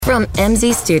From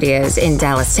MZ Studios in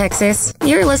Dallas, Texas,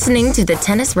 you're listening to the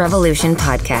Tennis Revolution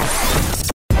podcast.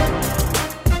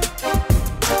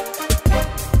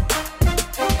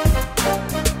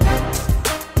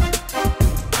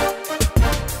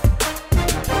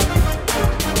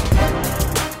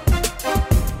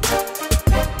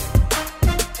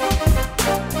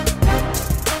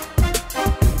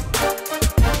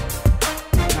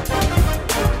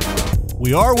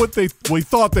 We are what we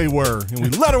thought they were, and we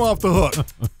let them off the hook.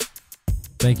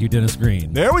 Thank you, Dennis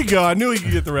Green. There we go. I knew he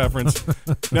could get the reference.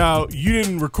 Now, you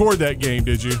didn't record that game,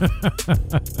 did you?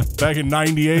 Back in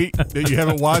 98 that you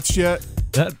haven't watched yet?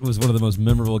 That was one of the most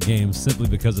memorable games simply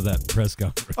because of that press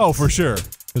conference. Oh, for sure.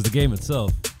 Because the game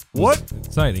itself was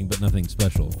exciting, but nothing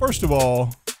special. First of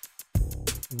all,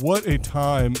 what a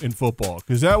time in football.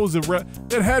 Because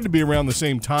that had to be around the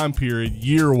same time period,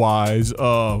 year-wise,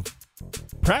 of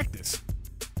practice.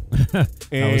 I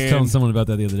was telling someone about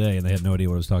that the other day, and they had no idea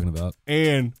what I was talking about.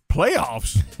 And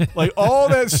playoffs. Like, all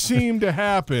that seemed to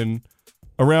happen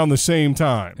around the same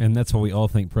time. And that's why we all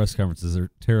think press conferences are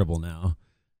terrible now,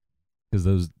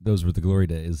 because those were the glory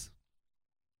days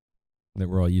that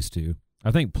we're all used to.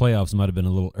 I think playoffs might have been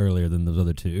a little earlier than those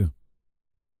other two.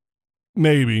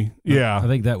 Maybe, yeah. I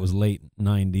think that was late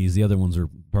 90s. The other ones are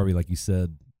probably, like you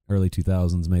said, early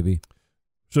 2000s maybe.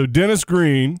 So Dennis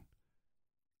Green,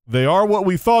 they are what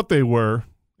we thought they were,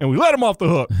 and we let him off the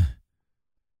hook.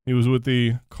 He was with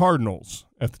the Cardinals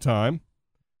at the time.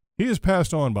 He has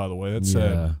passed on, by the way. That's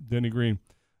sad. Denny Green.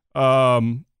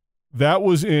 That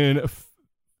was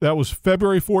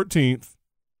February 14th,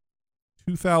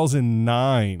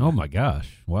 2009. Oh, my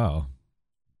gosh. Wow.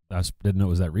 I didn't know it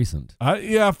was that recent.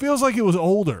 Yeah, it feels like it was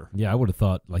older. Yeah, I would have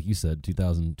thought, like you said,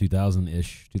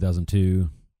 2000-ish, 2002.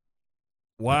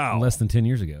 Wow. Less than 10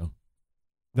 years ago.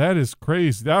 That is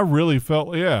crazy. I really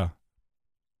felt, yeah.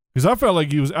 Because I felt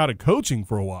like he was out of coaching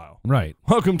for a while. Right.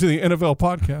 Welcome to the NFL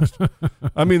podcast.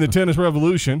 I mean, the Tennis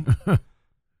Revolution.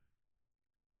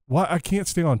 Why? I can't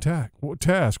stay on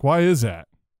task. Why is that?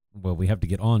 Well, we have to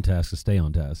get on task to stay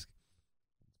on task.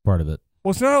 Part of it.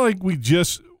 Well, it's not like we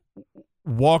just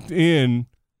walked in.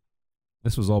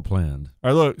 This was all planned. All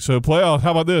right, look. So playoffs.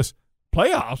 How about this?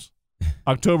 Playoffs.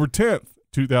 October 10th.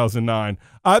 2009.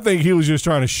 I think he was just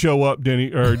trying to show up Denny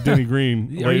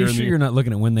Green. Are you sure you're not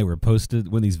looking at when they were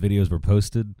posted, when these videos were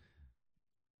posted?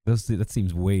 That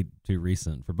seems way too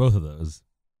recent for both of those.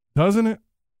 Doesn't it?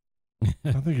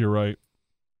 I think you're right.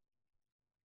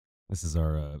 This is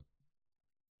our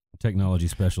technology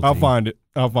specialty. I'll find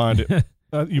it.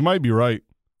 You might be right.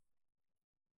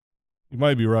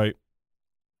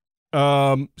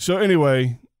 So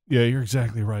anyway, yeah, you're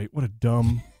exactly right. What a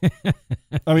dumb.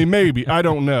 I mean, maybe. I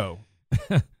don't know.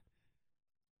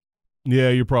 Yeah,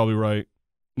 you're probably right.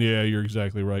 Yeah, you're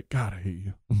exactly right. God, I hate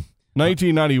you.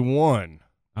 1991.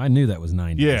 I knew that was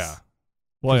 90s. Yeah.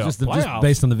 Playoffs. Just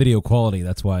based on the video quality,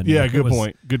 that's why I knew. Yeah, good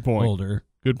point. Older.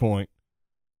 Good point.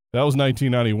 That was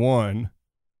 1991.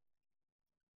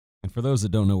 And for those that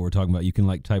don't know what we're talking about, you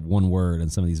can type one word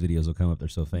and some of these videos will come up. They're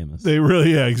so famous.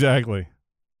 Yeah, exactly.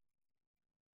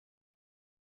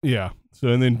 Yeah. So,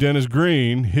 and then Dennis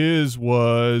Green, his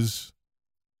was,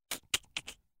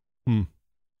 I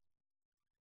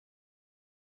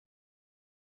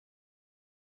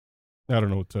don't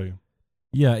know what to tell you.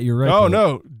 Yeah, you're right. Oh,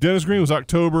 no. Dennis Green was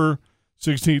October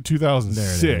 16,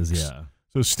 2006. There it is, yeah.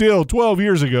 So still 12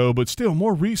 years ago, but still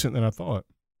more recent than I thought.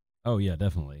 Oh, yeah,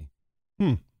 definitely.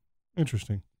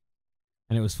 Interesting.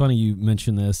 And it was funny you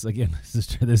mentioned this. Again,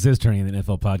 this is turning into an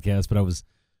NFL podcast, but I was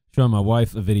showing my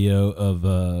wife a video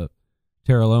of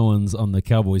Terrell Owens on the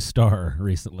Cowboys Star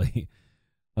recently.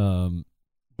 The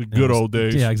good old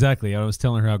days. Yeah, exactly. I was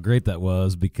telling her how great that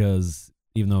was because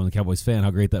even though I'm a Cowboys fan,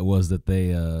 how great that was that they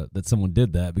that someone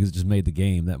did that because it just made the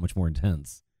game that much more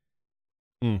intense.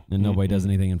 And nobody does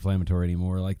anything inflammatory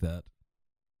anymore like that.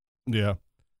 Yeah.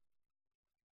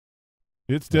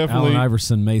 It's definitely Allen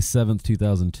Iverson, May 7th,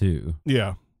 2002.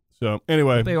 Yeah. So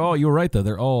anyway, you were right though.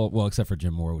 They're all, well, except for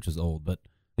Jim Moore, which is old, but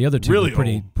the other two really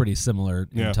were pretty similar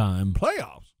in time.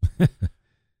 Playoffs.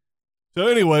 So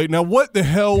anyway, now what the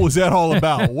hell was that all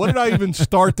about? What did I even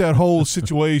start that whole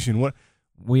situation? What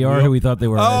we are who we thought they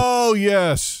were. Oh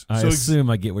yes. I assume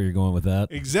I get where you're going with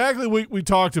that. Exactly what we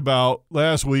talked about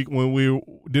last week when we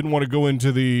didn't want to go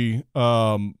into the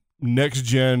next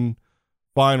gen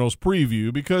finals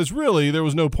preview because really there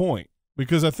was no point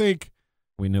because I think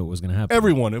we knew it was going to happen.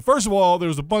 Everyone. First of all, there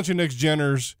was a bunch of next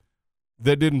geners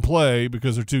that didn't play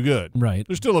because they're too good. Right.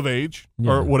 They're still of age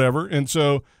or whatever. And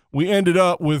so we ended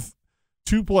up with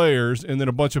 2 players and then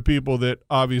a bunch of people that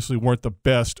obviously weren't the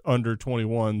best under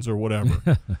 21s or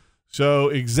whatever. So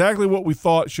exactly what we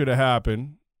thought should have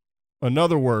happened In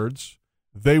other words,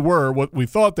 they were what we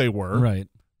thought they were, Right.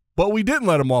 but we didn't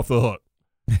let them off the hook.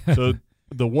 So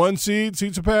the 1 seed,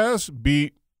 Tsitsipas,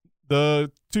 beat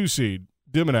the 2 seed,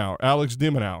 Alex de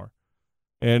Minaur.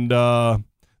 And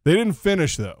they didn't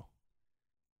finish, though.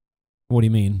 What do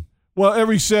you mean? Well,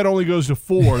 every set only goes to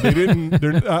 4. They didn't.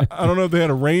 I don't know if they had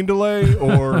a rain delay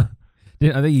or.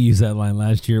 I think you used that line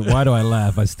last year. Why do I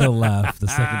laugh? I still laugh the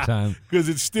second time. Because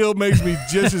it still makes me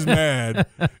just as mad,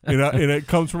 and it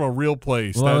comes from a real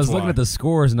place. Well, That's I was why. looking at the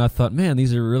scores, and I thought, man,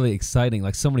 these are really exciting.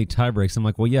 Like so many tie breaks. I'm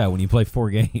like, well, yeah, when you play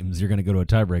 4 games, you're going to go to a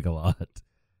tie break a lot.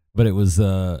 But it was,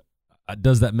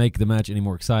 does that make the match any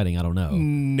more exciting? I don't know.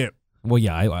 No. Well,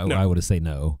 yeah, No. I would have said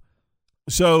no.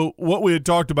 So what we had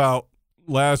talked about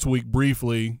last week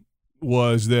briefly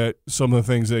was that some of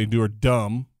the things they do are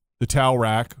dumb. The towel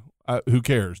rack, who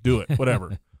cares? Do it,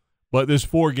 whatever. But this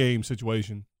 4-game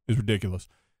situation is ridiculous.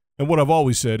 And what I've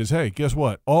always said is, hey, guess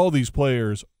what? All these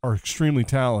players are extremely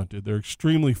talented. They're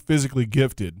extremely physically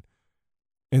gifted.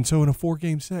 And so in a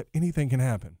 4-game set, anything can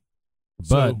happen.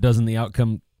 But doesn't the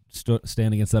outcome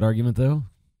stand against that argument, though?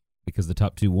 Because the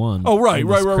top 2 won. Oh, right.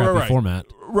 Format.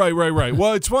 Right.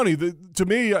 Well, it's funny. To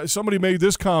me, somebody made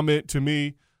this comment to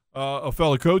me. A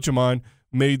fellow coach of mine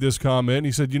made this comment. And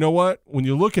he said, you know what? When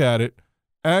you look at it,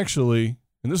 actually,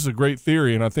 and this is a great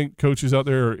theory, and I think coaches out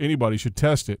there or anybody should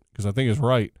test it because I think it's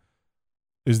right,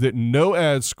 is that no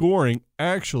ad scoring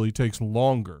actually takes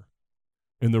longer.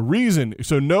 And the reason,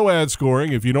 so no ad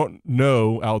scoring, if you don't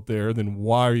know out there, then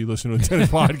why are you listening to a tennis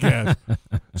podcast?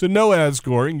 So no ad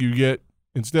scoring, you get,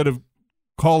 instead of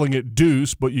calling it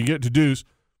deuce, but you get to deuce,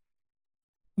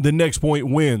 the next point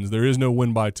wins. There is no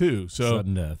win by 2. So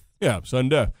Sudden death. Yeah, sudden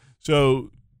death. So,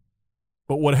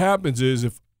 but what happens is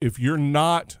if you're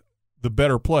not the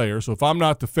better player, so if I'm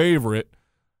not the favorite,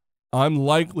 I'm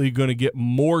likely going to get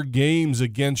more games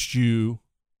against you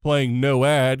playing no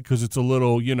ad because it's a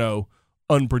little,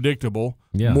 unpredictable,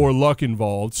 more luck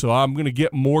involved. So I'm going to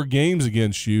get more games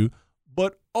against you,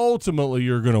 but ultimately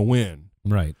you're going to win.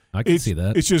 Right. I can see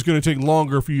that. It's just going to take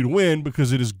longer for you to win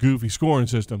because it is a goofy scoring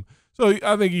system. So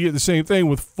I think you get the same thing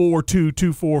with 4-2,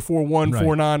 2-4, 4-1,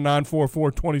 4-9,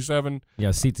 9-4, 4-27. Yeah,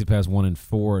 Tsitsipas won in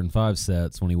 4 and 5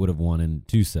 sets when he would have won in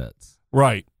 2 sets.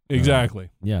 Right, exactly.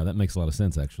 Yeah, that makes a lot of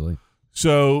sense, actually.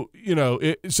 So,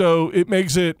 it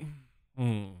makes it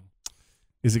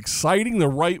is exciting the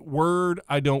right word?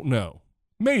 I don't know.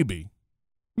 Maybe.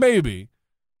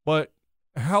 But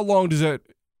how long does that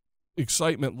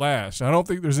excitement last? I don't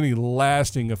think there's any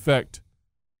lasting effect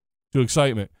to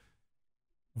excitement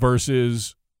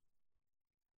versus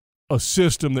a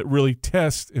system that really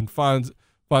tests and finds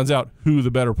out who the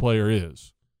better player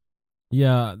is.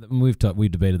 Yeah, we've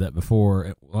debated that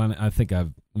before. Well, I think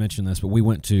I've mentioned this, but we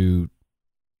went to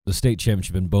the state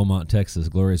championship in Beaumont, Texas,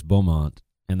 glorious Beaumont,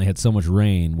 and they had so much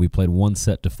rain, we played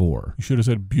 1-4. You should have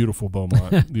said beautiful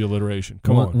Beaumont, the alliteration.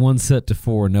 Come on.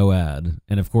 1-4, no ad.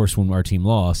 And, of course, when our team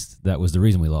lost, that was the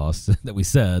reason we lost, that we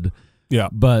said. Yeah.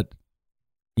 But,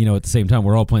 at the same time,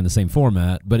 we're all playing the same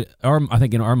format. But I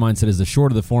think our mindset is the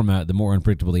shorter the format, the more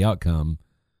unpredictable the outcome.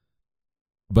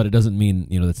 But it doesn't mean,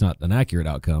 that's not an accurate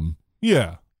outcome.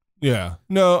 Yeah.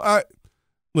 No,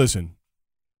 listen,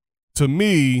 to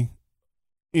me,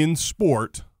 in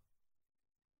sport,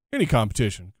 any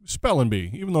competition, spelling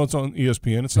bee, even though it's on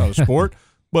ESPN, it's not a sport,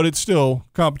 but it's still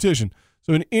competition.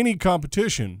 So in any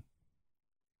competition,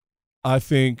 I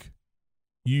think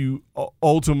you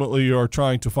ultimately are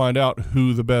trying to find out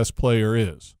who the best player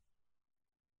is.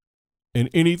 And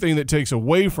anything that takes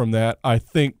away from that, I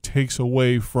think takes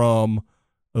away from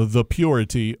the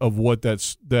purity of what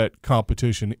that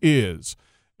competition is.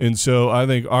 And so I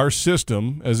think our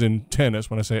system, as in tennis,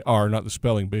 when I say our, not the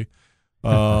spelling bee,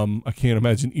 I can't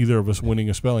imagine either of us winning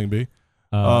a spelling bee.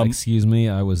 Excuse me,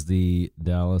 I was the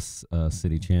Dallas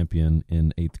City champion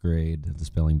in 8th grade at the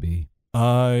spelling bee.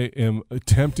 I am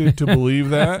tempted to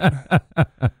believe that.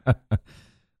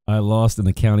 I lost in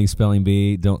the county spelling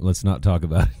bee. Let's not talk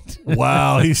about it.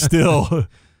 Wow, he still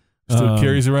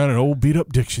carries around an old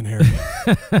beat-up dictionary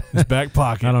in his back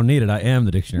pocket. I don't need it. I am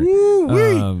the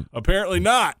dictionary. Apparently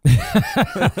not.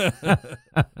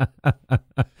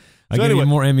 I give you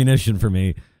more ammunition for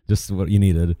me. Just what you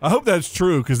needed. I hope that's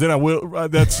true, because then I will.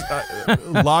 That's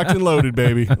locked and loaded,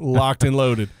 baby. Locked and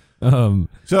loaded.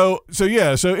 So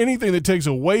anything that takes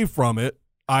away from it,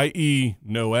 i.e.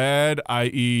 no ad,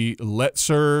 i.e. let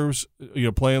serves,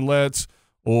 playing lets,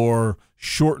 or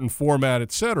shortened format,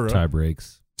 etc. Tie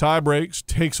breaks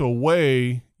takes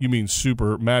away. You mean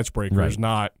super match breakers, right.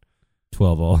 Not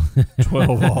 12 all.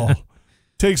 12 all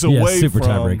takes away super from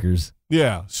tiebreakers.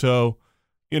 Yeah. So,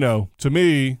 to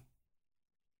me,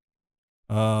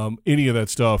 any of that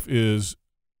stuff is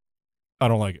I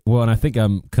don't like it. Well, and I think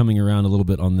I'm coming around a little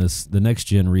bit on this. The next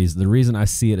gen reason, the reason I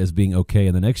see it as being okay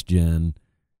in the next gen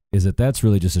is that that's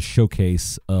really just a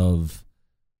showcase of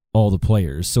all the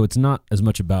players. So it's not as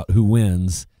much about who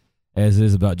wins as it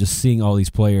is about just seeing all these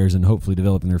players and hopefully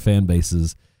developing their fan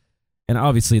bases. And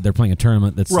obviously they're playing a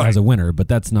tournament that has a winner, but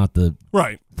that's not the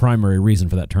primary reason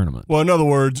for that tournament. Well, in other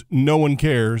words, no one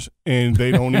cares, and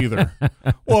they don't either.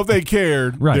 Well, if they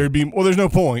cared, there'd be there's no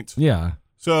points. Yeah.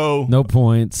 So no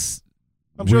points.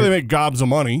 I'm sure they make gobs of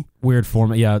money. Weird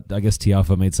format. Yeah, I guess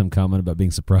Tiafa made some comment about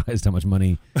being surprised how much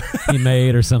money he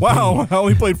made or something. Wow, I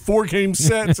only played 4 game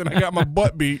sets and I got my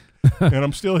butt beat, and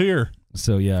I'm still here.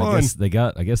 So yeah, I guess they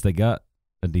got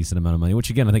a decent amount of money, which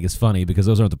again I think is funny because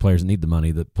those aren't the players that need the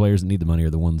money. The players that need the money are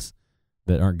the ones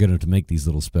that aren't good enough to make these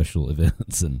little special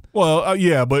events. And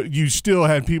yeah, but you still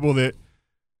had people that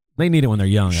they need it when they're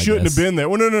young. Shouldn't have been there.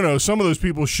 Well, no. Some of those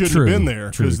people shouldn't have been there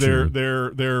because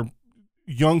their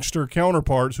youngster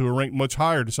counterparts who are ranked much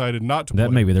higher decided not to.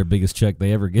 That may be their biggest check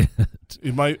they ever get.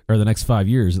 It might, or the next 5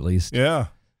 years at least. Yeah.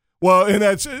 Well, and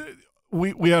that's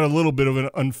we had a little bit of an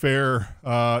unfair,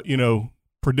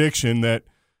 prediction that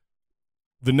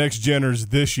the next geners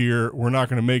this year were not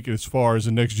going to make it as far as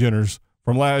the next geners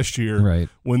from last year, right?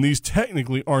 When these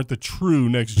technically aren't the true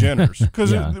next geners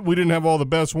because we didn't have all the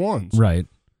best ones, right?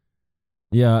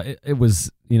 Yeah, it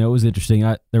was it was interesting.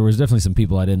 There was definitely some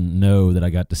people I didn't know that I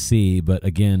got to see, but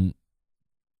again,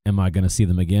 am I going to see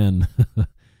them again?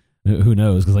 Who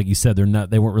knows? Because like you said,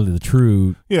 they weren't really the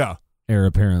true heir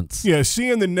apparents. Yeah,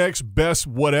 seeing the next best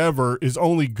whatever is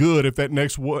only good if that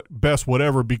next best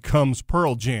whatever becomes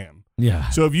Pearl Jam. Yeah.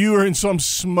 So if you were in some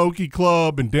smoky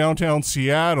club in downtown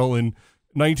Seattle in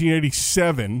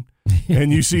 1987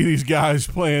 and you see these guys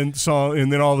playing song,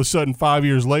 and then all of a sudden 5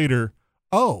 years later,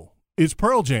 it's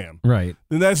Pearl Jam. Right.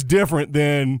 Then that's different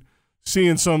than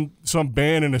seeing some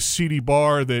band in a seedy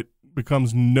bar that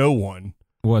becomes no one.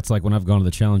 Well, it's like when I've gone to the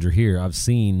Challenger here, I've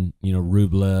seen,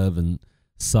 Rublev and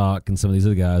Sock and some of these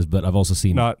other guys, but I've also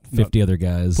seen 50 other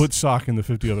guys. Put Sock in the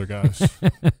 50 other guys,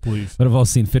 please. But I've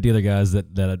also seen 50 other guys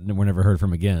that were never heard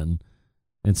from again.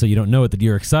 And so you don't know it, that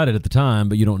you're excited at the time,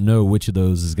 but you don't know which of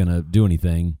those is going to do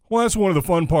anything. Well, that's one of the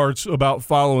fun parts about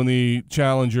following the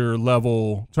Challenger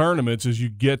level tournaments is you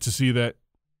get to see that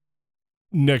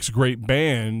next great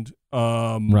band.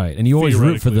 Right. And you always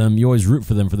root for them. You always root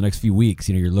for them for the next few weeks.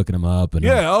 You're looking them up and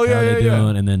how are they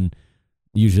doing? And then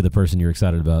usually the person you're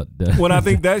excited about well, I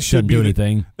think that should do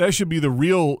anything. That should be the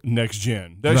real next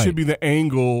gen. That should be the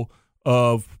angle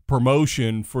of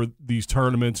promotion for these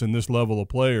tournaments and this level of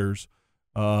players.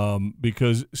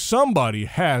 Because somebody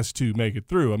has to make it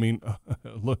through. I mean,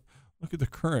 look at the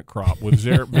current crop with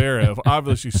Zverev.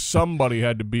 Obviously, somebody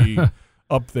had to be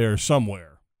up there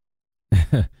somewhere.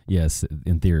 Yes,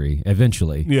 in theory,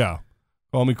 eventually. Yeah,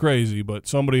 call me crazy, but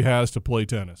somebody has to play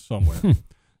tennis somewhere.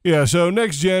 Yeah, so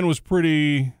next gen was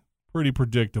pretty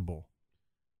predictable,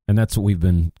 and that's what we've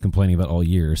been complaining about all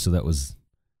year. So that was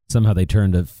somehow they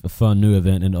turned a fun new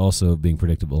event into also being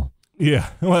predictable. Yeah,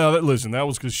 well, listen, that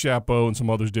was because Chapeau and some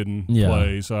others didn't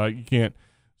play, so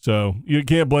you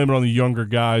can't blame it on the younger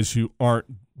guys who aren't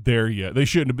there yet. They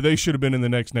should have been in the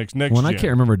next Well, gen. I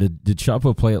can't remember. Did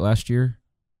Chapeau play it last year?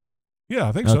 Yeah,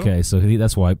 I think so. Okay, so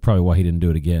that's probably why he didn't do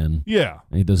it again. Yeah,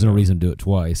 there's no reason to do it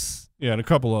twice. Yeah, and a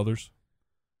couple others.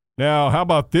 Now, how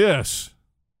about this?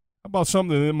 How about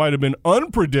something that might have been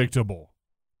unpredictable?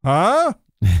 Huh?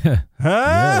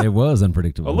 Yeah, it was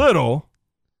unpredictable. A little.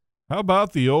 How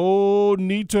about the old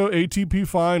Nito ATP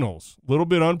Finals? A little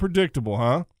bit unpredictable,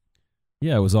 huh?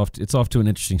 Yeah, it's off to an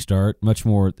interesting start. Much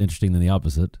more interesting than the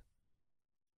opposite.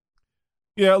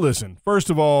 Yeah, listen. First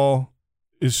of all,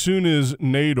 as soon as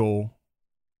Nadal,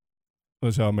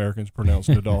 that's how Americans pronounce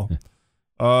Nadal.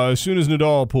 As soon as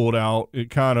Nadal pulled out, it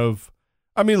kind of,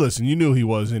 I mean, listen, you knew he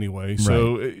was anyway,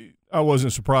 so I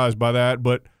wasn't surprised by that,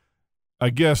 but I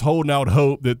guess holding out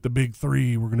hope that the big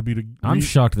three were going to be I'm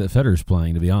shocked that Federer's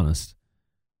playing, to be honest.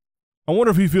 I wonder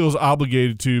if he feels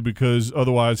obligated to, because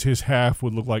otherwise his half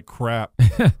would look like crap.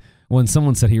 When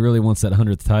someone said he really wants that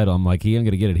 100th title, I'm like, he ain't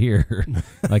going to get it here.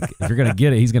 Like, if you're going to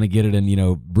get it, he's going to get it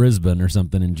in, Brisbane or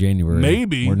something in January.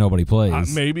 Maybe. Where nobody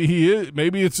plays. Maybe he is.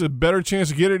 Maybe it's a better chance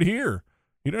to get it here.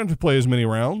 You don't have to play as many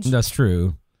rounds. That's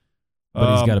true.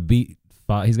 But he's got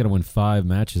to he's got to win 5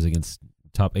 matches against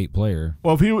top 8 player.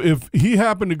 Well, if he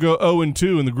happened to go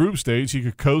 0-2 in the group stage, he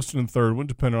could coast in the third one,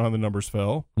 depending on how the numbers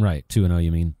fell. Right, 2-0,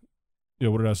 you mean? Yeah,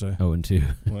 what did I say?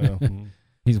 0-2. Well,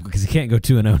 because he can't go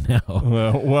 2-0 now.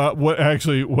 Well, what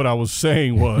I was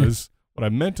saying was, what I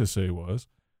meant to say was,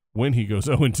 when he goes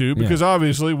 0-2, because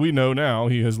obviously we know now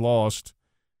he has lost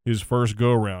his first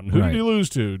go-around. Who did he lose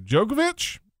to?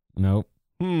 Djokovic? Nope.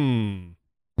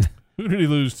 Who Who did he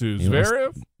lose to?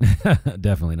 Zverev?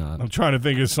 Definitely not. I'm trying to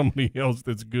think of somebody else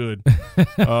that's good.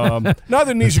 Not that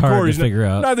Nishikori's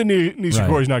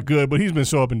not good, but he's been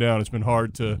so up and down. It's been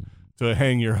hard to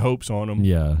hang your hopes on him.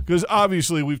 Yeah. Because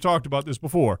obviously we've talked about this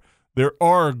before. There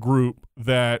are a group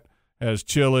that has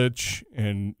Cilic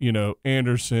and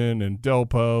Anderson and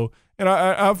Delpo, and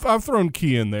I've thrown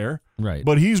Key in there. Right.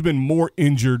 But he's been more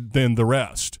injured than the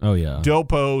rest. Oh yeah.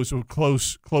 Delpo is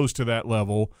close to that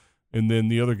level, and then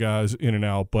the other guys in and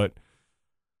out. But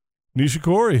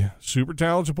Nishikori, super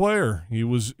talented player. He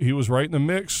was right in the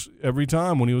mix every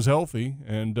time when he was healthy.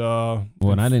 And I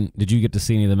didn't. Did you get to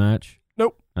see any of the match?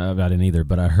 Nope. I didn't either.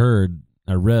 But I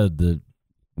read the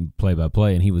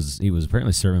play-by-play, and he was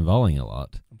apparently serving volleying a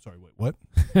lot. I'm sorry. Wait, what?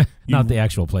 Not the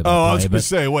actual play-by-play. Oh, I was going to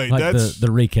say, wait, like that's the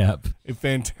recap. A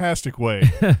fantastic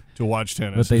way to watch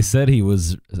tennis. But they said he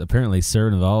was apparently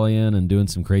serving and volleying and doing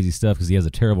some crazy stuff because he has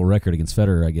a terrible record against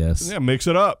Federer, I guess. Yeah, mix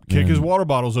it up. Kick his water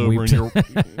bottles over.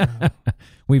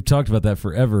 We've talked about that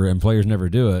forever, and players never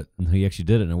do it. And he actually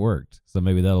did it, and it worked. So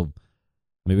maybe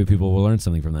people will learn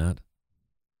something from that.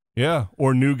 Yeah,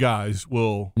 or new guys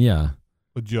will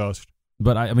adjust.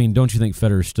 But, I mean, don't you think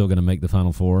Federer's still going to make the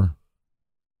Final Four?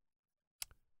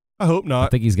 I hope not. I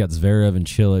think he's got Zverev and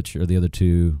Cilic or the other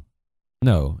two.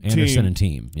 No, Anderson and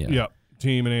Thiem. Yeah,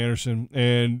 Thiem and Anderson.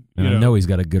 And I know he's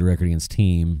got a good record against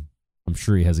Thiem. I'm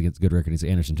sure he has a good record against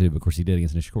Anderson, too. But, of course, he did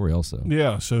against Nishikori also.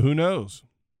 Yeah, so who knows?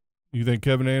 You think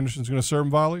Kevin Anderson's going to serve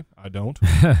him volley? I don't.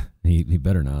 He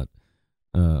better not.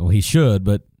 Well, he should,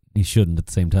 but he shouldn't at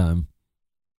the same time.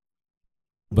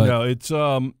 But, no, it's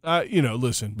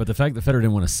listen. But the fact that Federer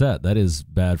didn't want to set, that is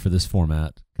bad for this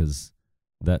format because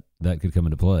that could come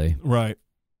into play. Right.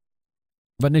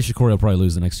 But Nishikori will probably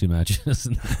lose the next two matches,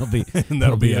 and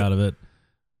that'll be out of it.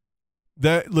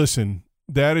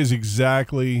 That is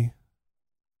exactly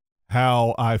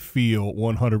how I feel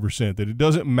 100%, that it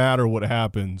doesn't matter what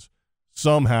happens.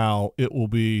 Somehow it will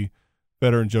be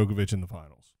Federer and Djokovic in the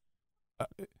finals.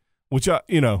 Which,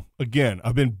 again,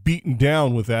 I've been beaten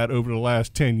down with that over the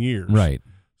last 10 years. Right.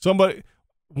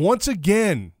 Once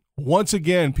again,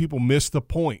 people miss the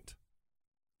point.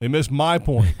 They miss my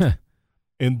point.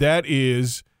 And that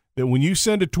is that when you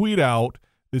send a tweet out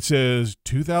that says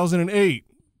 2008,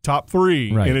 top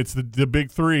three, right, and it's the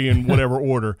big three in whatever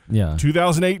order. Yeah.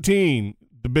 2018,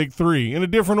 the big three, in a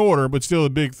different order, but still the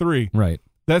big three. Right.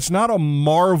 That's not a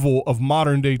marvel of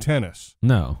modern-day tennis.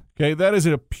 No. Okay, that is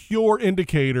a pure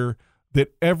indicator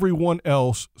that everyone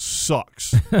else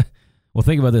sucks. Well,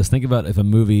 think about this. Think about if a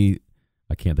movie –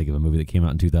 I can't think of a movie that came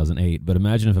out in 2008, but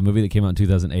imagine if a movie that came out in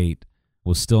 2008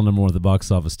 was still number one at the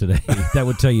box office today. That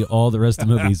would tell you all the rest of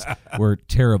the movies were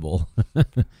terrible.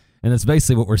 And that's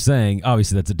basically what we're saying.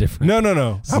 Obviously, that's a different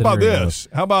No. How about this?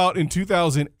 How about in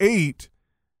 2008,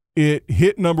 it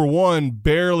hit number one,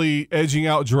 barely edging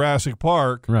out Jurassic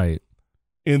Park. Right.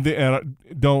 That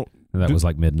was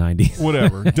like mid-90s.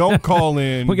 Whatever. Don't call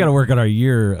in. We got to work on our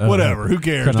year. Whatever. Who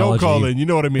cares? Chronology. Don't call in. You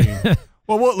know what I mean.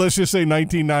 Well, let's just say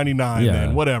 1999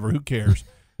 then. Whatever. Who cares?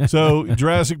 So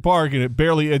Jurassic Park, and it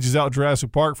barely edges out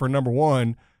Jurassic Park for number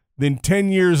one. Then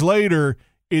 10 years later,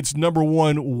 it's number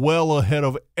one well ahead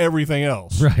of everything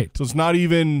else. Right. So it's not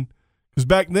even – because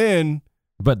back then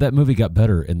 – But that movie got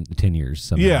better in 10 years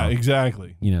somehow. Yeah,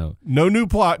 exactly. No new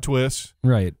plot twists.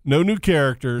 Right. No new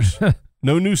characters.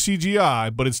 No new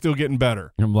CGI, but it's still getting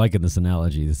better. I'm liking this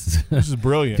analogy. This is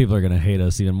brilliant. People are going to hate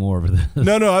us even more for this.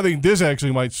 No, I think this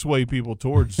actually might sway people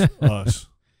towards us.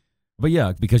 But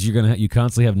yeah, because you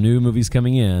constantly have new movies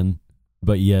coming in,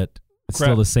 but yet it's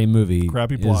still the same movie.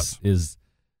 Crappy plot is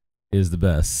the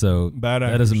best. So bad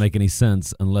actors. That doesn't make any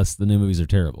sense unless the new movies are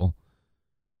terrible.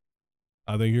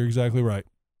 I think you're exactly right.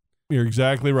 You're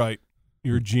exactly right.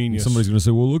 You're a genius. Somebody's going to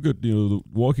say, well, look at The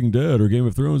Walking Dead or Game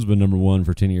of Thrones has been number one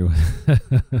for 10 years.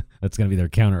 That's going to be their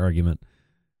counter argument.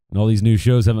 And all these new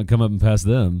shows haven't come up and passed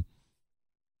them.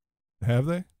 Have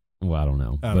they? Well, I don't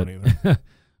know. I don't either.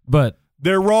 But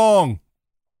they're wrong.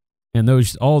 And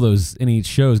any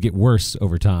shows get worse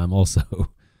over time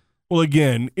also. Well,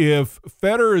 again, if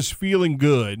Federer is feeling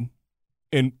good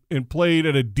and played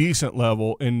at a decent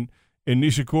level and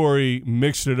Nishikori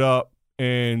mixed it up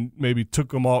and maybe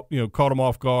took him off, caught him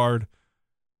off guard,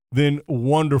 then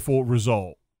wonderful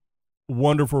result.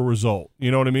 Wonderful result.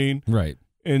 You know what I mean? Right.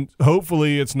 And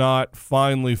hopefully it's not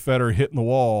finally Federer hitting the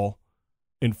wall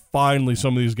and finally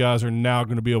some of these guys are now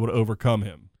going to be able to overcome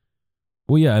him.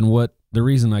 Well, yeah, and the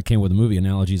reason I came with the movie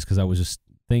analogy is because I was just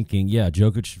thinking, yeah,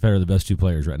 Djokovic and Federer are the best two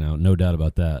players right now, no doubt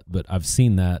about that. But I've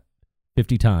seen that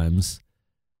 50 times.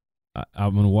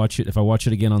 I'm going to watch it. If I watch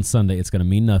it again on Sunday, it's going to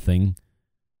mean nothing.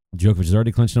 Djokovic has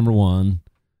already clinched number one.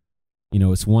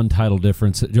 it's one title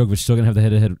difference. Djokovic still going to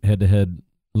have the head-to-head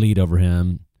lead over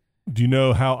him. Do you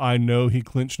know how I know he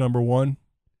clinched number one?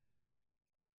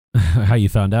 How you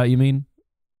found out, you mean?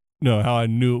 No, how I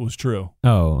knew it was true.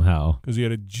 Oh, how? Because he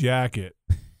had a jacket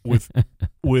with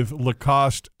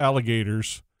Lacoste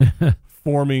alligators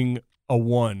forming a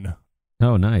one.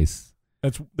 Oh, nice.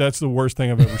 That's the worst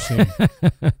thing I've ever seen.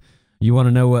 You want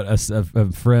to know what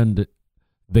a friend,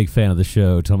 big fan of the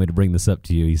show, told me to bring this up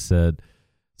to you. He said,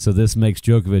 so this makes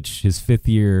Djokovic his 5th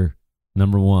year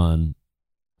number one,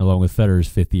 along with Federer's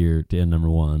 5th year to end number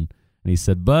one. And he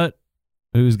said, but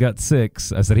who's got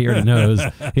 6? I said, he already knows.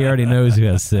 He already knows who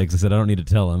has 6. I said, I don't need to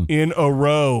tell him. In a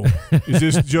row. Is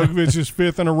this Djokovic's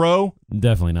 5th in a row?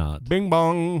 Definitely not. Bing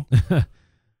bong.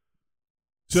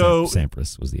 So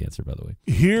Sampras was the answer, by the way.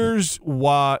 Here's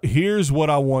what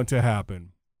I want to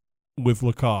happen with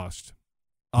Lacoste.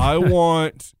 I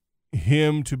want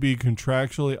him to be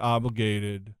contractually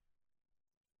obligated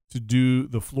to do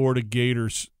the Florida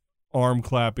Gators arm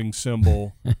clapping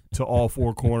symbol to all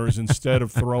 4 corners instead of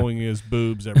throwing his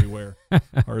boobs everywhere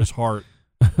or his heart.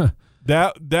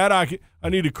 That I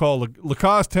need to call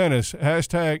Lacoste Tennis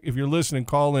hashtag. If you're listening,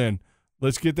 call in.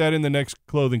 Let's get that in the next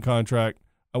clothing contract.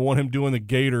 I want him doing the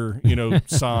gator,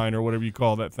 sign or whatever you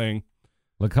call that thing.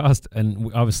 Lacoste,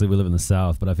 and obviously we live in the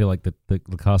South, but I feel like the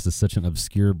Lacoste is such an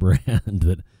obscure brand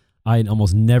that I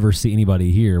almost never see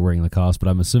anybody here wearing Lacoste, but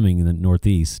I'm assuming in the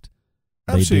Northeast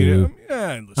I've seen it.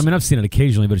 Yeah, I mean, I've seen it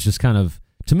occasionally, but it's just kind of,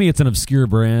 to me, it's an obscure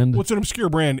brand. What's an obscure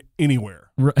brand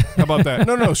anywhere? How about that?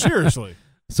 No, seriously.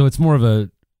 So it's more of a.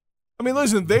 I mean,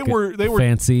 listen, they were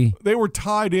fancy. They were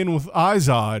tied in with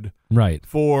Izod, right,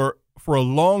 for a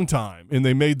long time, and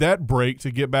they made that break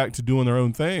to get back to doing their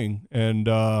own thing. And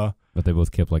but they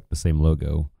both kept like the same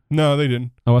logo. No, they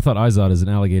didn't. Oh, I thought Izod is an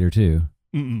alligator too.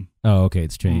 Mm-mm. Oh, okay,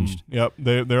 it's changed. Yep,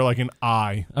 they're like an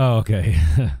eye. Oh, okay.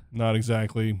 Not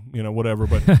exactly, whatever,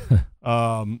 but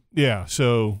yeah.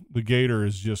 So the gator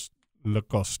is just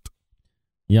Lacoste.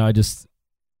 Yeah, to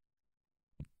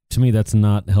me, that's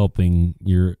not helping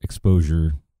your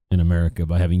exposure in America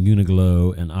by having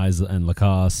Uniqlo and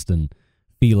Lacoste and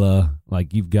Fila.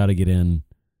 Like, you've got to get in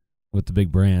with the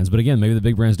big brands. But again, maybe the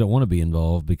big brands don't want to be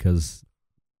involved because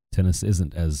tennis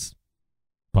isn't as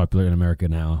popular in America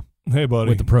now. Hey, buddy.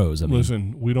 With the pros, I mean.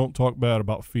 Listen, we don't talk bad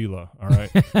about Fila, all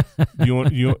right?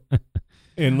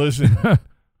 And listen,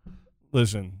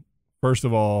 first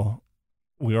of all,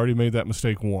 we already made that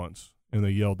mistake once, and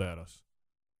they yelled at us.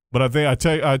 But I think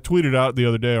I tweeted out the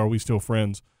other day, are we still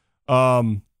friends?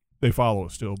 They follow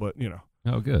us still, but,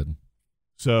 Oh, good.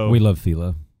 So we love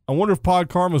Fila. I wonder if Pod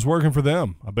Karma's working for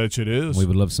them. I bet you it is. We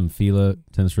would love some Fila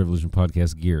Tennis Revolution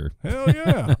podcast gear. Hell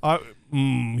yeah!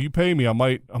 You pay me, I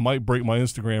might break my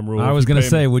Instagram rule. I was going to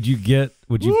say, would you put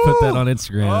that on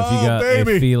Instagram if you got a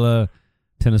Fila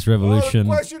Tennis Revolution?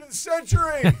 Question of the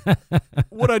century.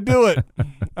 Would I do it?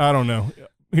 I don't know.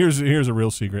 Here's a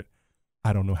real secret.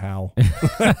 I don't know how.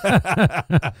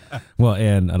 Well,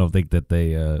 and I don't think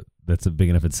that that's a big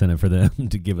enough incentive for them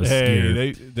to give us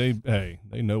gear. They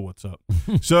know what's up.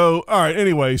 So, all right,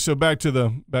 anyway, so back to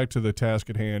the task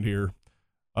at hand here.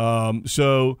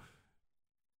 So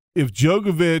if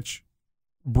Djokovic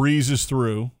breezes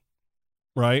through,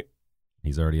 right?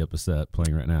 He's already up a set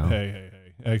playing right now. Hey.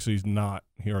 Actually, he's not.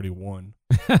 He already won.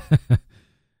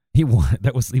 He won.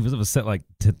 He was up a set like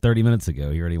 30 minutes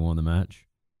ago. He already won the match.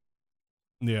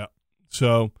 Yeah.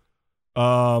 So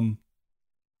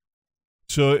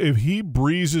if he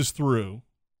breezes through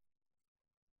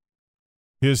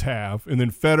his half, and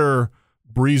then Federer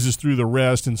breezes through the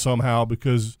rest, and somehow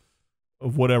because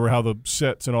of whatever, how the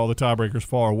sets and all the tiebreakers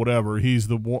fall or whatever, he's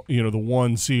the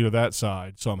one seed of that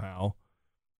side somehow,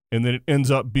 and then it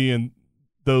ends up being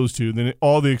those two, then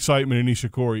all the excitement in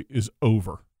Nishikori is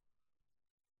over.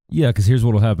 Yeah, because here's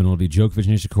what will happen. It'll be Djokovic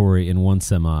and Nishikori in one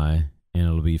semi, and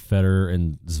it'll be Federer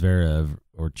and Zverev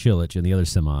or Cilic in the other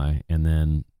semi, and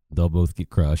then they'll both get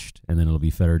crushed, and then it'll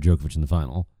be Federer Djokovic in the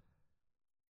final.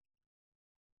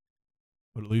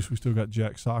 But at least we still got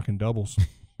Jack Sock in doubles.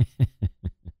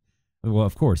 Well,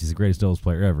 of course, he's the greatest doubles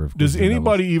player ever. Does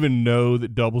anybody even know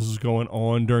that doubles is going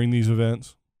on during these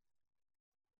events?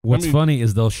 What's funny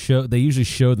is they usually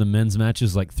show the men's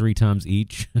matches like 3 times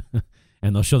each,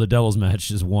 and they'll show the doubles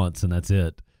matches once, and that's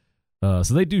it.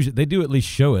 So they do at least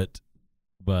show it,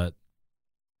 but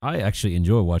I actually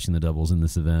enjoy watching the doubles in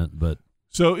this event. But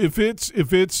so if it's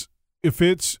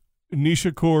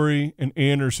Nishikori and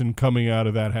Anderson coming out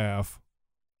of that half,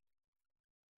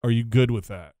 are you good with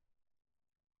that?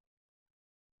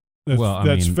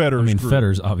 That's Federer's group.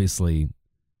 Federer's obviously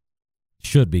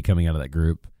should be coming out of that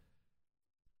group.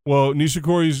 Well,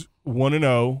 Nishikori's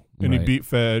 1-0, and he Right. beat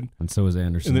Fed. And so is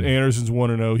Anderson. And then Anderson's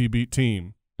 1-0. He beat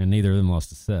Team. and neither of them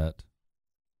lost a set.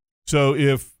 So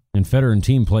if And Federer and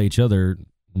Team play each other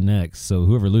next, so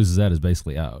whoever loses that is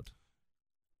basically out.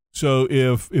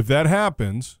 if that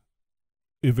happens,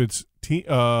 if it's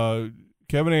Kevin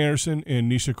Anderson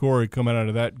and Nishikori coming out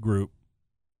of that group,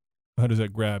 how does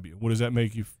that grab you? What does that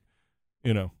make you?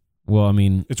 Well, I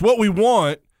mean, It's what we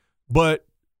want, but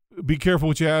be careful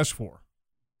what you ask for,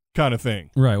 kind of thing.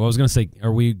 right. Well, I was going to say,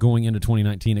 are we going into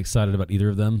 2019 excited about either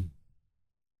of them?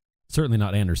 Certainly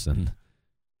not Anderson.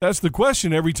 That's the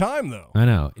question every time, though. I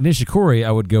know. Nishikori,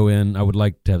 I would go in. I would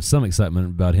like to have some excitement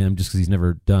about him just because he's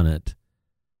never done it.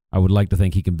 I would like to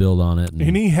think he can build on it.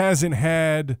 And he hasn't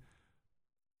had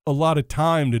a lot of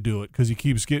time to do it because he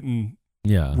keeps getting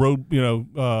yeah.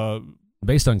 based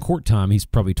Based on court time, he's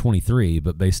probably 23,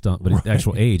 but based on his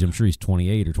actual age, I'm sure he's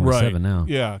 28 or 27 now.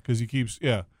 Yeah, because he keeps,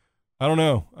 I don't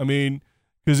know. I mean,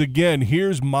 because again,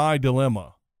 here's my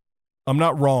dilemma. I'm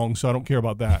not wrong, so I don't care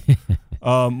about that.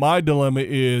 My dilemma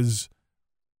is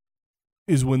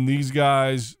when these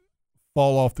guys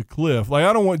fall off the cliff. Like,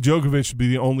 I don't want Djokovic to be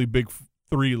the only big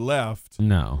three left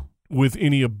No. with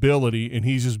any ability, and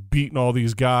he's just beating all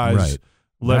these guys Right.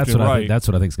 left That's and what right. I think, that's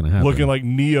what I think is going to happen. Looking like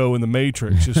Neo in the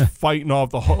Matrix, just fighting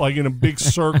off like in a big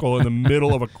circle in the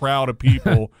middle of a crowd of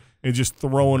people and just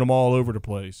throwing them all over the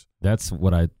place. That's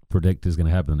what I predict is going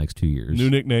to happen the next 2 years. New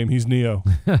nickname, he's Neo.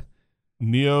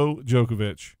 Neo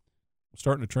Djokovic.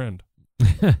 Starting a trend.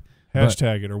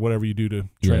 Hashtag it or whatever you do to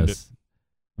trend it.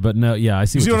 But no, yeah, I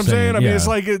see You see what what I'm you're saying? I mean, Yeah. it's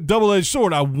like a double-edged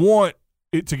sword. I want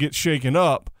it to get shaken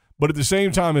up, but at the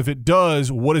same time, if it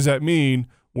does, what does that mean?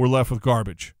 We're left with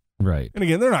garbage. Right. And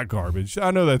again, they're not garbage.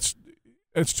 I know that's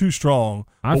too strong.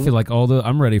 I feel like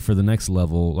I'm ready for the next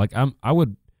level. Like I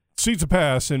would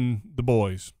Tsitsipas and the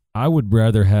boys. I would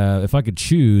rather have, if I could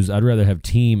choose, I'd rather have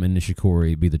Team and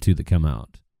Nishikori be the two that come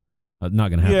out. Not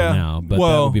going to happen Yeah, now, but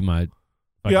well, that would be my. If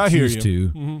I I could hear choose you.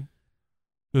 to.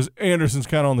 Because Anderson's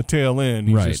kind of on the tail end.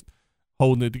 He's Right. just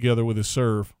holding it together with his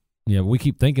serve. Yeah, but we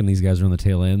keep thinking these guys are on the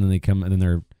tail end, and they come, and then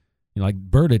they're, like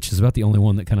Berdych is about the only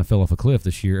one that kind of fell off a cliff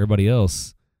this year. Everybody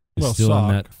else is Well, still Sock.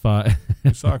 in that 5.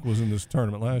 Sock was in this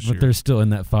tournament last year. But they're still in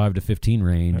that 5 to 15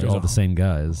 range, There's all the same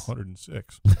guys.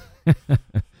 106.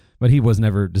 But he was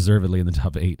never deservedly in the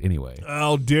top 8 anyway.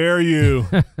 How dare you?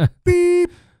 Beep,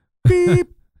 beep,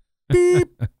 beep,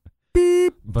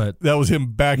 beep. But That was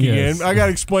him backing Yes. in. I got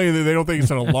to explain that they don't think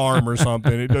it's an alarm or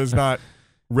something. It does not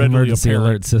readily emergency apparent.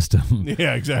 alert system.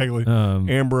 Yeah, exactly. Um,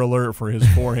 Amber alert for his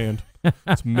forehand.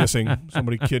 It's missing.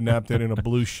 Somebody kidnapped it in a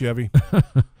blue Chevy.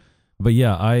 but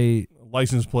yeah,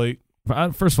 License plate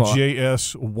first of all,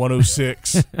 JS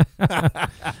 106.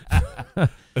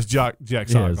 That's Jack Sock,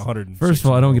 yes. 106. First of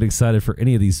all, I don't get excited for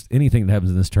anything that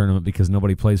happens in this tournament because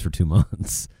nobody plays for 2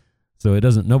 months. So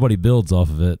nobody builds off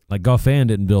of it. Like Goffin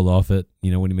didn't build off it,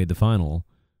 when he made the final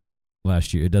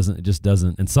last year. It just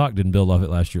doesn't. And Sock didn't build off it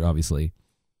last year, obviously.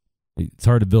 It's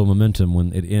hard to build momentum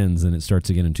when it ends and it starts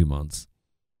again in 2 months.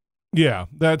 Yeah,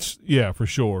 for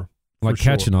sure. Like For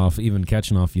sure.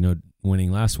 Kachanov,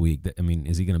 winning last week.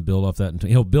 Is he going to build off that?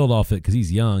 He'll build off it because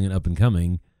he's young and up and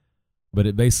coming, but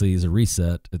it basically is a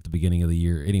reset at the beginning of the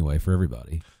year anyway for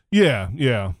everybody. Yeah.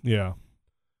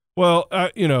 Well,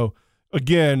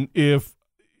 again, if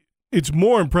it's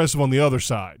more impressive on the other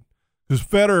side, because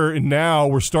Federer, and now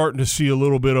we're starting to see a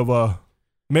little bit of a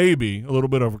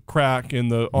crack in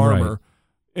the armor. Right.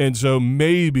 And so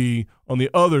maybe on the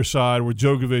other side where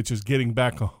Djokovic is getting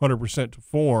back 100% to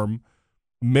form,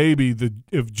 maybe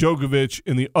if Djokovic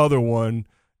in the other one,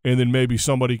 and then maybe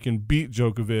somebody can beat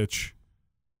Djokovic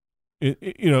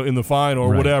in the final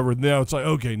or Right. whatever, now it's like,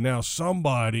 okay, now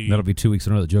somebody. That'll be 2 weeks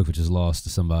in a row that Djokovic has lost to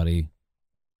somebody,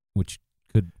 which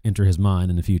could enter his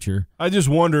mind in the future. I just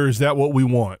wonder, is that what we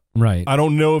want? Right. I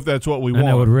don't know if that's what we And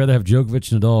I would want. rather have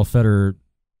Djokovic, Nadal, Federer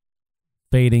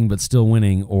fading but still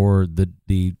winning, or the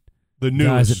The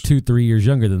guys news. that 2-3 years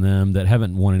younger than them that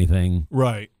haven't won anything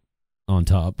Right. on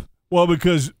top. Well,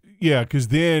 because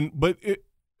then, but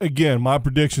again, my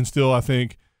prediction still, I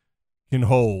think, can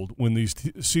hold when these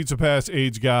Tsitsipas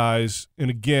age guys, and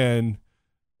again,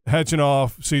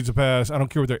 Khachanov, Tsitsipas, I don't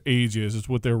care what their age is, it's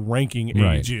what their ranking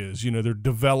Right. age is, their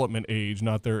development age,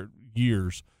 not their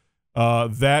years.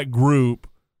 That group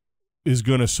is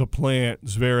going to supplant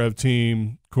Zverev,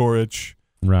 team, Coric,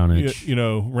 Raonic,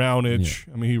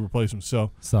 Raonic. I mean, he replaced himself.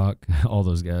 Sock, all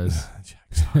those guys. Jack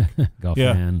Sock. Golf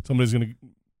Yeah, fan. somebody's going to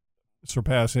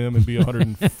surpass him and be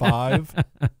 105.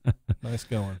 Nice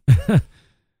going.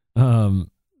 But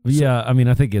yeah,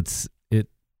 I think it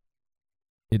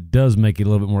does make it a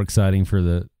little bit more exciting for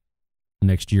the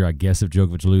next year, I guess, if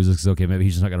Djokovic loses. Because, okay, maybe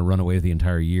he's just not going to run away with the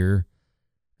entire year.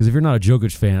 Because if you're not a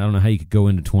Djokovic fan, I don't know how you could go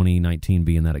into 2019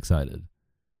 being that excited.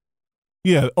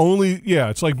 Yeah,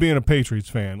 it's like being a Patriots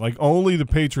fan. Like, only the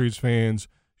Patriots fans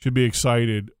should be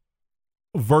excited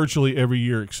virtually every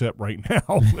year except right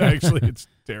now. Actually, it's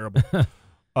terrible.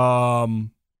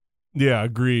 Yeah,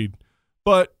 agreed.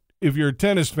 But if you're a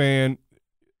tennis fan,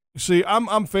 see,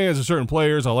 I'm fans of certain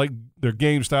players. I like their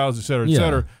game styles, et cetera, et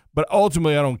cetera. But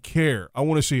ultimately, I don't care. I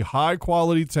want to see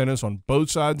high-quality tennis on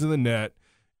both sides of the net,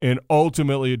 and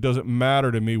ultimately, it doesn't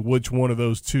matter to me which one of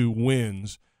those two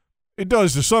wins. It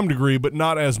does to some degree, but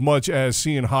not as much as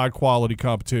seeing high-quality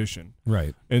competition.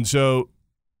 Right. And so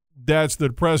that's the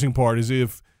depressing part, is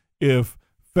if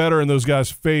Federer and those guys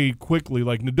fade quickly,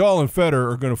 like Nadal and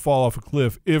Federer are going to fall off a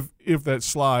cliff if that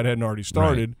slide hadn't already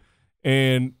started,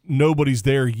 and nobody's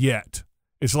there yet.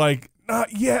 It's like,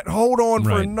 not yet. Hold on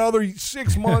for another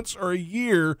 6 months or a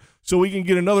year so we can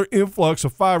get another influx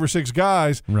of 5 or 6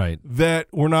 guys that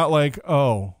we're not like,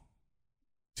 oh,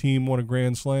 team won a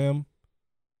Grand Slam.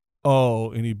 Oh,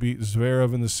 and he beat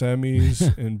Zverev in the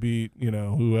semis and beat,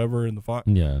 whoever in the final.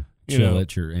 Yeah.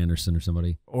 Chilich or Anderson or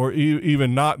somebody. Or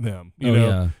even not them. You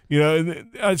know,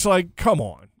 it's like, come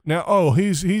on. Now,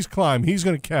 he's climbed. He's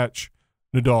going to catch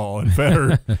Nadal and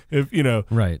Federer.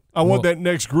 Right. I want that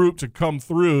next group to come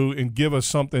through and give us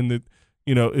something that,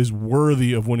 is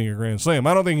worthy of winning a Grand Slam.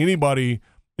 I don't think anybody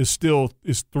is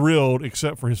thrilled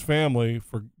except for his family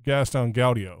for Gaston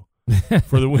Gaudio.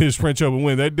 For his French Open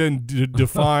win. That didn't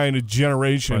define a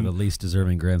generation. Or the least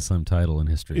deserving Grand Slam title in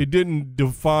history. It didn't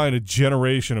define a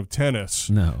generation of tennis.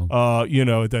 No.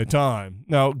 At that time.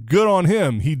 Now, good on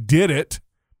him. He did it,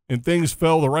 and things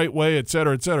fell the right way, et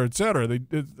cetera, et cetera, et cetera.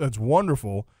 That's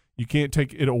wonderful. You can't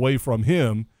take it away from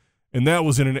him. And that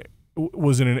was in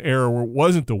an era where it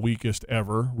wasn't the weakest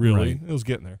ever, really. Right. It was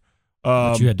getting there.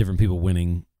 But you had different people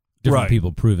winning, different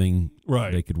people proving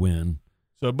they could win.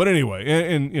 So, but anyway,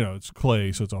 and it's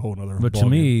clay, so it's a whole other. But to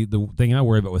me, the thing I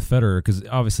worry about with Federer, because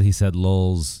obviously he's had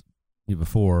lulls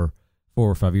before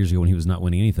 4 or 5 years ago when he was not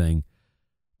winning anything,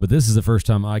 but this is the first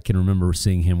time I can remember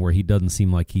seeing him where he doesn't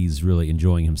seem like he's really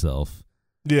enjoying himself.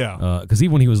 Yeah, because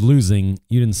even when he was losing,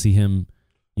 you didn't see him,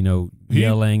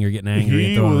 yelling or getting angry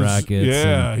and throwing rackets.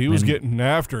 Yeah, he was getting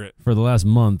after it. For the last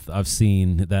month, I've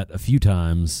seen that a few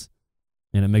times,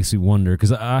 and it makes me wonder,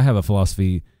 because I have a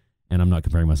philosophy. And I'm not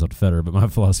comparing myself to Federer, but my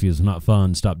philosophy is not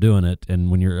fun. Stop doing it. And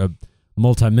when you're a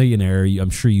multimillionaire, I'm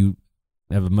sure you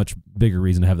have a much bigger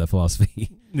reason to have that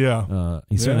philosophy. Yeah.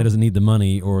 He certainly doesn't need the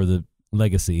money or the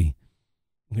legacy.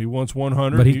 He wants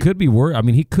 100. But he could be worried. I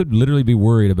mean, he could literally be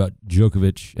worried about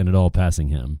Djokovic and Nadal passing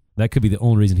him. That could be the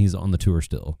only reason he's on the tour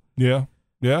still. Yeah.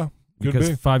 Yeah. Could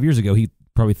because be. 5 years ago, he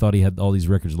probably thought he had all these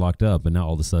records locked up, and now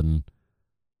all of a sudden,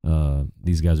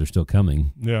 these guys are still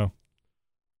coming. Yeah.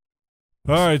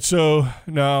 All right, so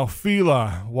now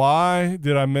Fila. Why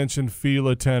did I mention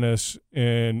Fila Tennis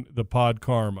in the Pod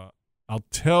Karma? I'll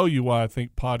tell you why I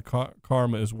think Pod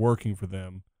Karma is working for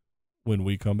them when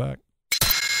we come back.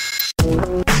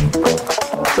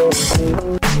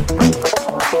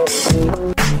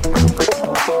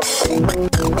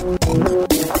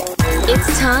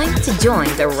 It's time to join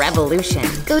the revolution.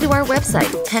 Go to our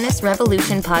website,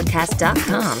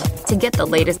 tennisrevolutionpodcast.com, to get the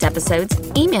latest episodes,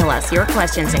 email us your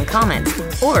questions and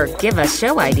comments, or give us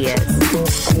show ideas.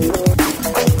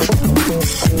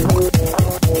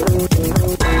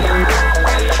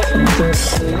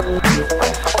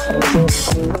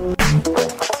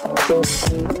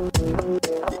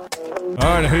 All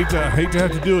right, I hate to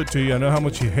have to do it to you. I know how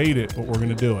much you hate it, but we're going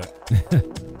to do it.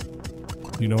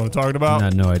 You know what I'm talking about? I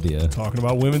had no idea. Talking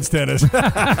about women's tennis.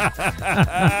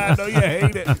 I know you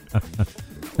hate it.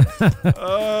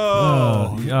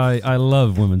 I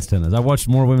love women's tennis. I watched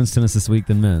more women's tennis this week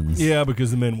than men's. Yeah,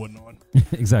 because the men wasn't on.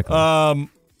 Exactly.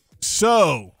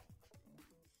 So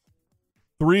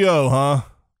 3-0, huh?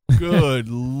 Good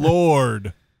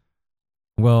Lord.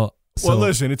 Well,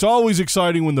 listen, it's always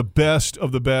exciting when the best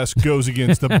of the best goes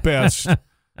against the best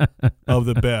of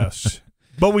the best.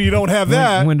 But when you don't have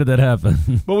that... When did that happen?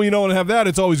 But when you don't have that,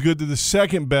 it's always good that the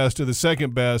second best of the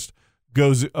second best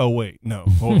goes... Oh, wait. No,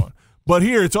 hold on. But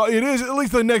here, it is at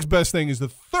least the next best thing is the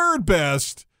third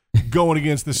best going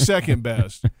against the second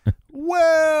best.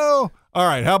 Well, all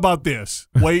right, how about this?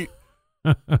 Wait.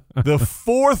 The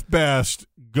fourth best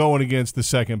going against the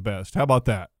second best. How about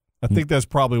that? I think that's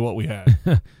probably what we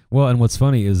had. Well, and what's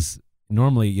funny is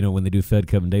normally, when they do Fed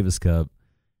Cup and Davis Cup,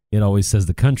 it always says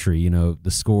the country,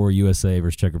 the score, USA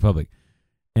versus Czech Republic.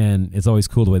 And it's always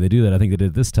cool the way they do that. I think they did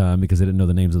it this time because they didn't know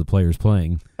the names of the players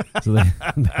playing. So they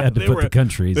had to put the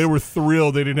countries. They were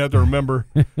thrilled they didn't have to remember.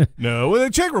 No. Well, the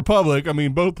Czech Republic, I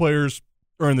mean, both players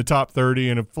are in the top 30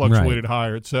 and have fluctuated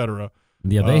higher, et cetera.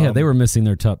 Yeah, they were missing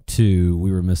their top 2.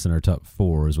 We were missing our top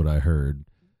 4 is what I heard.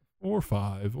 Or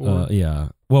 5. Yeah.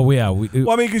 Well, yeah. Well,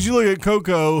 I mean, because you look at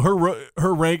Coco,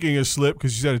 her ranking has slipped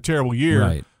because she's had a terrible year.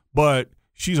 Right. But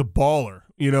she's a baller.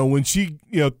 When she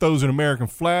throws an American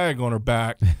flag on her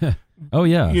back. Oh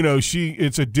yeah.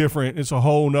 It's a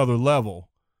whole nother level.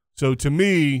 So to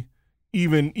me,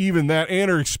 even that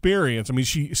and her experience, I mean,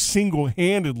 she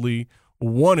single-handedly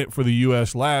won it for the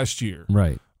U.S. last year.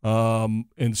 Right.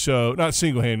 And so not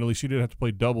single-handedly, she did have to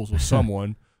play doubles with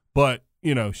someone, but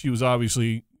she was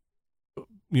obviously,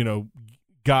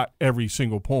 got every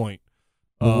single point.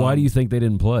 Well, why do you think they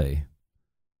didn't play?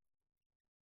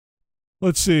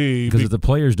 Let's see. Because if the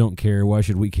players don't care, why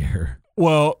should we care?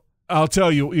 Well, I'll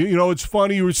tell you. It's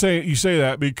funny you say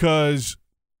that because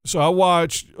I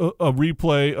watched a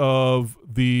replay of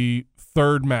the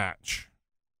third match.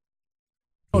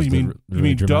 Oh, you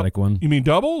mean dramatic one? You mean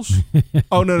doubles?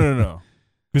 Oh no.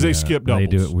 Because they skip doubles.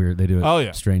 They do it weird. They do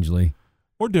it strangely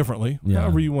or differently. Yeah.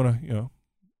 However you want to.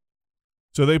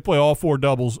 So they play all 4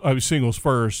 doubles, singles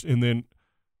first, and then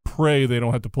pray they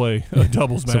don't have to play a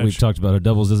doubles match. So we've talked about it.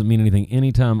 Doubles doesn't mean anything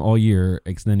anytime all year,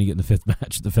 and then you get in the 5th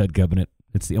match, the Fed Cup, and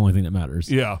it's the only thing that matters.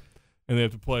 Yeah, and they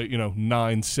have to play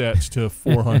 9 sets to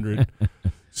 400.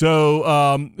 So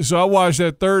I watched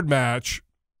that third match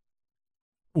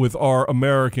with our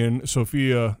American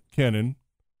Sofia Kenin.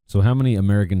 So how many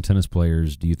American tennis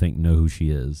players do you think know who she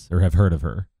is or have heard of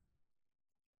her?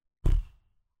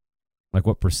 Like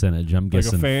what percentage? I'm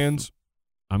guessing fans.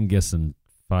 I'm guessing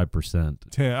 5%.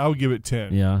 10. I would give it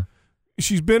 10. Yeah.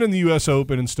 She's been in the U.S.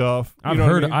 Open and stuff. I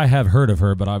have heard of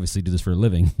her, but obviously do this for a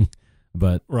living.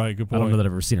 But right, good point. I don't know that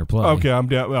I've ever seen her play. Okay, I'm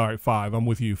down. All right, 5. I'm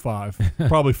with you. 5,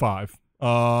 probably 5.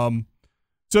 So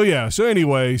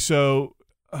anyway,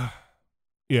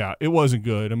 it wasn't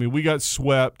good. I mean, we got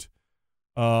swept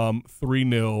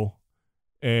 3-0,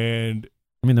 and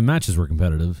I mean the matches were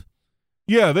competitive.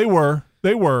 Yeah, they were.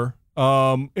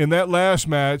 In that last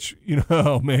match,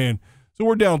 man. So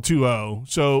we're down 2-0.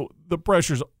 So the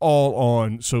pressure's all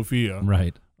on Sophia.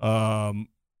 Right.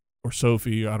 Or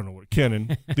Sophie, I don't know what,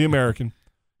 Kenin, the American,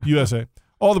 USA.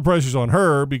 All the pressure's on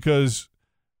her because,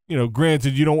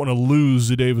 granted, you don't want to lose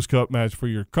the Davis Cup match for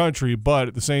your country, but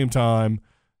at the same time,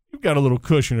 you've got a little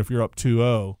cushion if you're up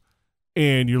 2-0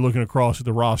 and you're looking across at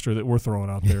the roster that we're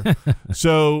throwing out there.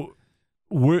 So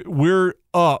we're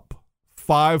up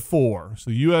 5-4. So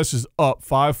the U.S. is up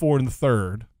 5-4 in the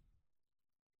third,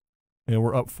 and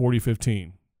we're up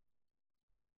 40-15.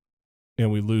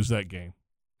 And we lose that game.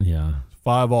 Yeah.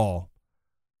 5-all.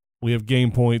 We have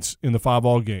game points in the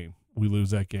 5-all game. We lose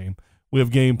that game. We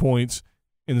have game points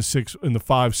in the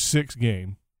 5-6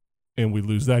 game, and we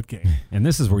lose that game. And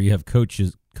this is where you have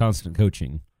constant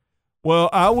coaching.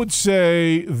 Well, I would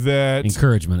say that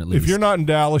encouragement, at least. If you're not in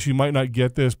Dallas, you might not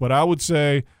get this, but I would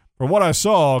say from what I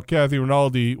saw, Kathy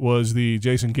Rinaldi was the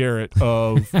Jason Garrett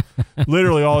of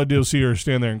literally all I did was see her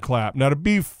stand there and clap. Now, to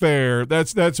be fair,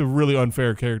 that's a really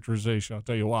unfair characterization. I'll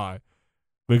tell you why.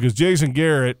 Because Jason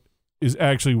Garrett is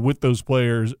actually with those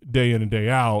players day in and day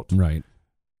out. Right.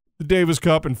 The Davis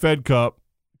Cup and Fed Cup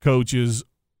coaches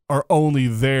are only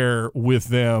there with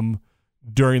them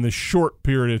during the short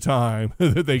period of time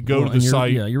that they go to the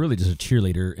site. Yeah, you're really just a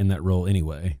cheerleader in that role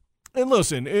anyway. And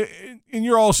listen, and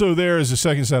you're also there as a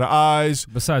second set of eyes.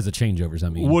 Besides the changeovers, I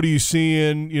mean. What are you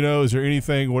seeing? Is there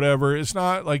anything, whatever? It's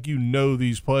not like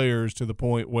these players to the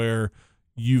point where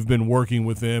you've been working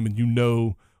with them and you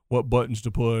know what buttons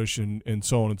to push and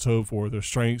so on and so forth, their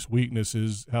strengths,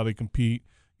 weaknesses, how they compete.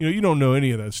 You don't know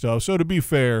any of that stuff. So to be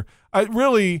fair, I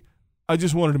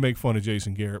just wanted to make fun of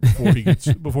Jason Garrett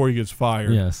before he gets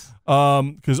fired. Yes.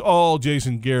 Because all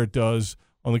Jason Garrett does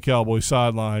on the Cowboys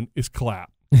sideline is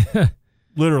clap.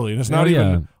 Literally. And it's not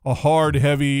even a hard,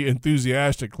 heavy,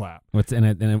 enthusiastic clap.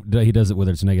 He does it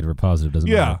whether it's negative or positive, doesn't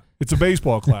matter. Yeah. It's a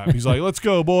baseball clap. He's like, let's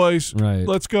go, boys. Right.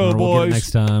 Let's go, or boys. We'll get it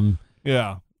next time.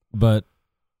 Yeah. But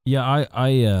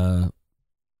yeah,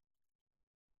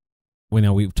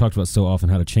 we've talked about so often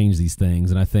how to change these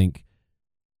things, and I think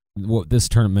what this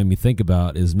tournament made me think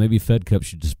about is maybe Fed Cup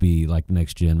should just be like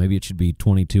next gen. Maybe it should be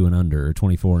 22 and under or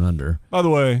 24 and under. By the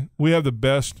way, we have the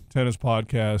best tennis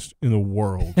podcast in the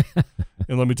world.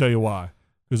 And let me tell you why.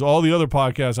 Because all the other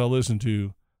podcasts I listen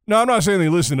to, no, I'm not saying they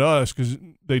listen to us because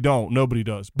they don't. Nobody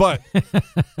does. But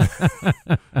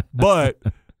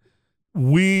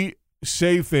we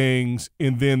say things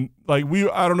and then I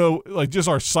don't know, just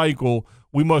our cycle,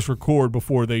 we must record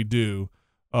before they do.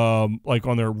 Like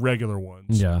on their regular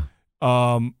ones. Yeah.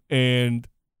 And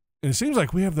it seems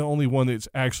like we have the only one that's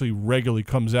actually regularly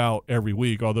comes out every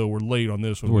week, although we're late on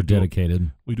this one. We're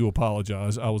dedicated. We do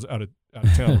apologize. I was out out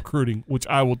of town recruiting, which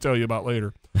I will tell you about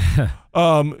later. But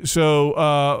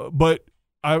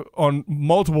on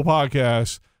multiple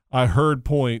podcasts, I heard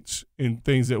points in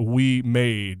things that we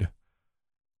made,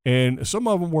 and some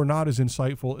of them were not as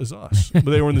insightful as us, but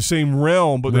they were in the same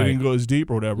realm, but they didn't go as deep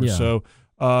or whatever. Yeah. So,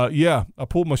 I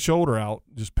pulled my shoulder out,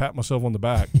 just pat myself on the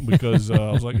back because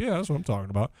I was like, yeah, that's what I'm talking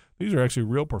about. These are actually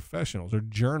real professionals. They're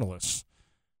journalists,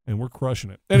 and we're crushing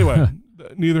it. Anyway,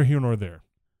 neither here nor there.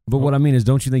 But what I mean is,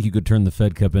 don't you think you could turn the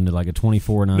Fed Cup into like a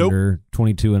 24 and under,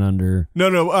 22 and under?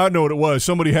 No, I know what it was.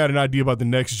 Somebody had an idea about the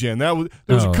next gen. There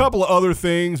was a couple of other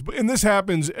things, and this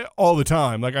happens all the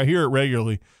time. Like I hear it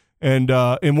regularly, and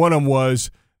one of them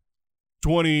was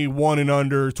 21 and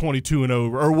under, 22 and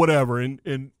over, or whatever.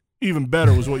 And even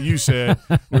better was what you said.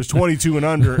 It was 22 and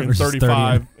under and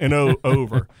 35 and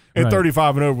over. And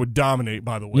 35 and over would dominate,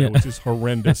 by the way, which is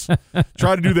horrendous.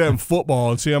 Try to do that in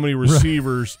football and see how many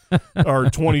receivers are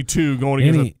 22 going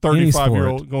against a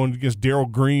 35-year-old, going against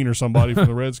Darryl Green or somebody from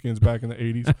the Redskins back in the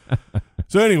 80s.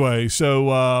 So anyway, so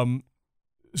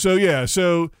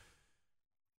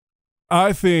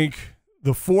I think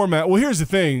the format – well, here's the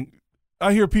thing.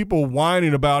 I hear people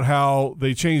whining about how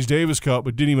they changed Davis Cup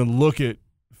but didn't even look at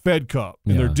Fed Cup,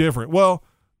 and they're different. Well,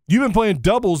 you've been playing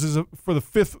doubles for the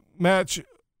fifth match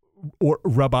 – or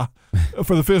rubber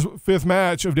for the fifth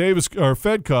match of Davis or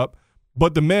Fed Cup,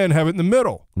 but the men have it in the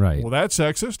middle. Right. Well, that's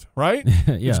sexist, right?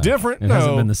 Yeah. It's different. It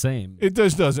hasn't been the same. It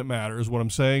just doesn't matter, is what I'm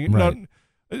saying. Right.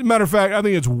 Matter of fact, I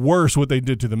think it's worse what they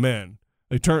did to the men.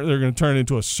 They're going to turn it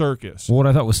into a circus. Well, what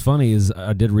I thought was funny is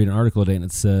I did read an article today, and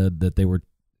it said that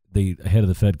the head of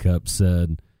the Fed Cup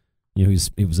said, he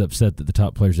was upset that the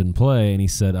top players didn't play, and he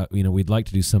said, we'd like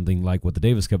to do something like what the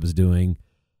Davis Cup is doing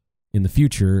in the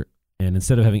future. And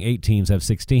instead of having 8 teams, have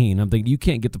 16. I'm thinking you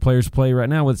can't get the players to play right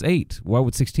now with 8. Why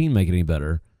would 16 make it any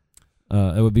better?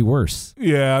 It would be worse.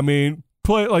 Yeah, I mean,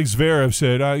 play like Zverev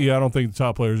said. I don't think the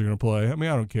top players are going to play. I mean,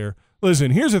 I don't care.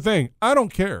 Listen, here's the thing. I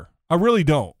don't care. I really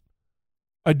don't.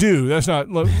 I do. That's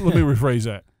not. Let me rephrase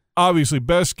that. Obviously,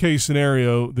 best case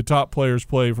scenario, the top players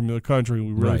play from the country.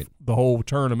 We really the whole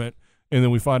tournament, and then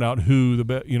we find out who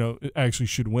actually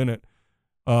should win it.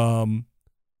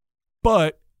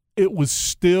 But it was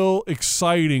still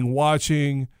exciting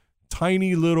watching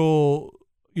tiny little,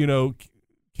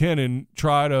 Kenin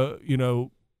try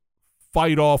to,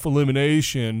 fight off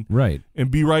elimination, and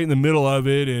be right in the middle of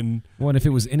it. And if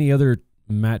it was any other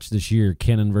match this year,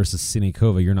 Kenin versus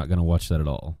Sinikova, you're not going to watch that at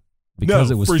all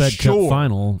because it was Fed Cup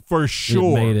final. For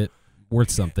sure, it made it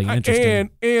worth something interesting.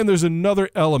 And there's another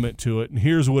element to it, and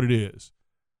here's what it is.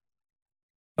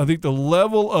 I think the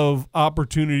level of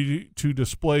opportunity to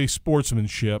display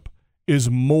sportsmanship is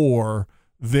more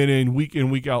than in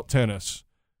week out tennis.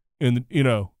 And,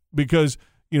 because,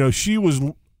 she was,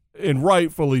 and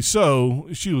rightfully so,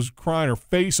 she was crying her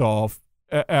face off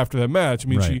after that match. I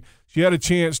mean, she had a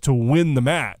chance to win the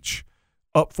match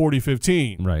up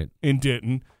 40-15 and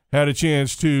didn't. Had a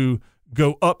chance to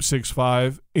go up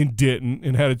 6-5 and didn't,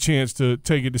 and had a chance to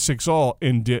take it to 6-all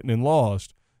and didn't and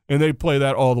lost. And they play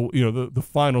that all the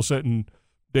final set in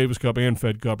Davis Cup and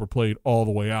Fed Cup are played all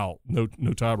the way out, no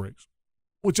tie breaks,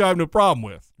 which I have no problem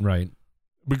with,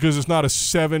 because it's not a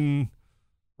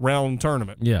 7-round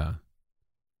tournament. Yeah,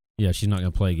 she's not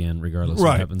going to play again, regardless of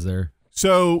what happens there.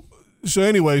 So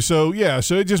anyway, so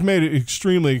it just made it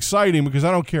extremely exciting because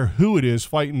I don't care who it is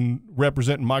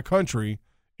representing my country.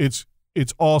 It's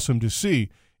awesome to see,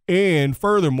 and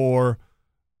furthermore,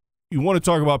 you want to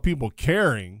talk about people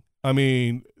caring. I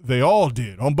mean, they all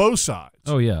did on both sides.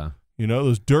 Oh, yeah.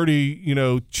 Those dirty,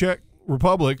 Czech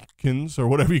Republicans or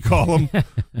whatever you call them,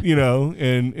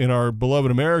 and our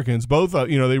beloved Americans, both,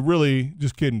 they really,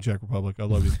 just kidding, Czech Republic, I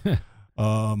love you.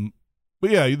 But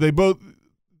yeah, they both,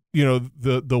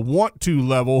 the want to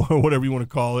level or whatever you want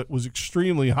to call it was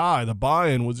extremely high. The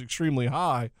buy-in was extremely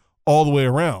high all the way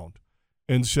around.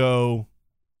 And so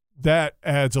that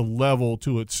adds a level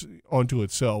onto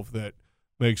itself that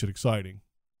makes it exciting.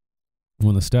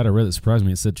 When the stat I read that surprised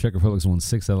me, it said Czech Republic's won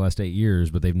 6 out of the last 8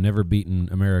 years, but they've never beaten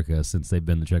America since they've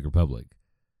been the Czech Republic.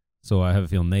 So I have a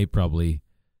feeling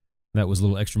that was a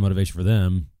little extra motivation for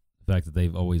them, the fact that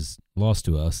they've always lost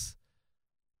to us.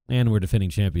 And we're defending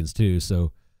champions too,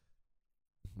 so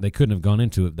they couldn't have gone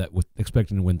into it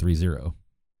expecting to win 3-0.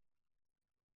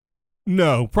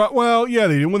 No. They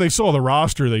did. When they saw the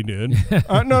roster, they did. No.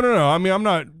 I mean, I'm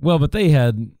not. Well, but they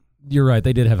had. You're right.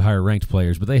 They did have higher ranked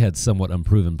players, but they had somewhat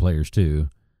unproven players too.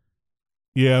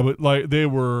 Yeah, but they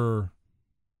were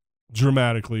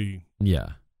dramatically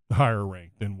higher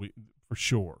ranked than we, for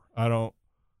sure.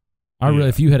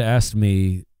 If you had asked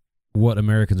me what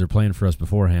Americans are playing for us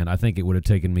beforehand, I think it would have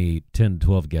taken me 10 to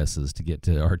 12 guesses to get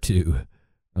to R2.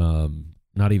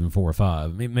 Not even 4 or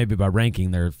 5. Maybe by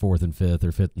ranking, they're 4th and 5th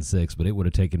or 5th and 6th, but it would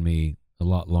have taken me a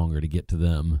lot longer to get to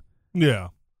them. Yeah.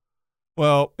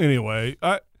 Well, anyway,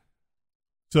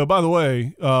 so by the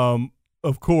way,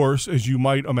 of course, as you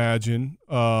might imagine,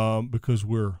 because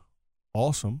we're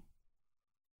awesome,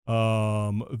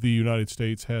 the United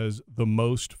States has the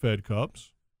most Fed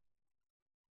Cups.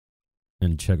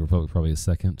 And Czech Republic probably is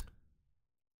second.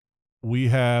 We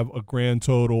have a grand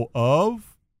total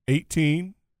of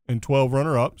 18 and 12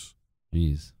 runner-ups.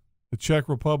 Jeez. The Czech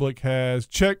Republic has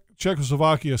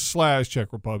Czechoslovakia /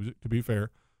 Czech Republic, to be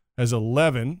fair, has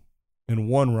 11 and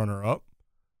 1 runner-up.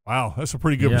 Wow, that's a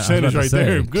pretty good percentage right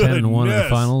there. Good. 10 and 1 in the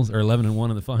finals, or 11 and 1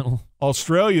 in the final.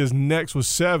 Australia's next with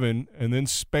 7, and then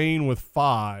Spain with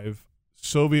 5.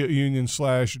 Soviet Union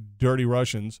 / Dirty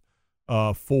Russians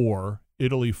 4.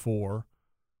 Italy 4.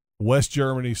 West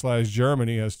Germany /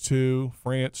 Germany has 2.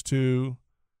 France 2.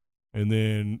 And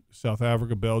then South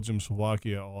Africa, Belgium,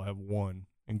 Slovakia all have 1.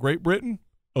 And Great Britain,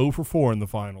 0 for 4 in the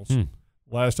finals.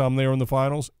 Last time they were in the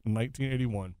finals,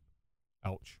 1981.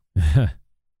 Ouch.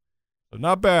 So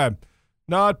not bad.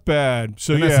 Not bad.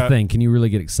 So, and that's the thing. Can you really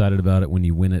get excited about it when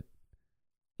you win it,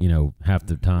 half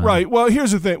the time? Right. Well,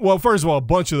 here's the thing. Well, first of all, a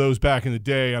bunch of those back in the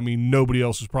day, nobody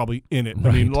else was probably in it.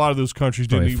 Right. A lot of those countries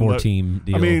didn't even 4-team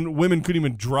deal. Women couldn't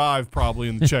even drive probably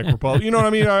in the Czech Republic. You know what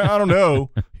I mean? I don't know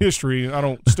history. I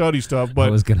don't study stuff. But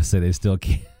I was going to say they still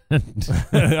can't.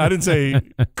 I didn't say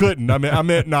couldn't. I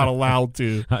meant not allowed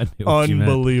to.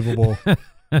 Unbelievable.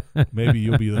 Maybe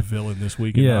you'll be the villain this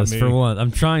weekend. Yes, for one.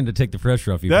 I'm trying to take the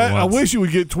pressure off you. I wish you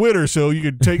would get Twitter so you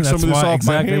could take some of this off my hands.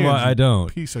 Exactly why I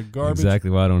don't. Piece of garbage. Exactly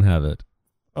why I don't have it.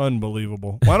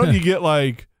 Unbelievable. Why don't you get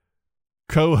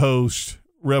co-host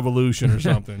Revolution or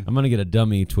something? I'm going to get a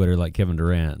dummy Twitter like Kevin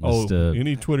Durant.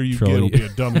 Any Twitter you get will be a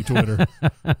dummy Twitter.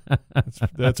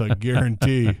 That's a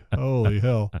guarantee. Holy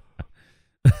hell.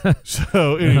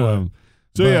 So anyway,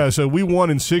 so we won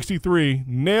in 63.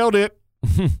 Nailed it.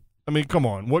 Come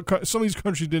on. Some of these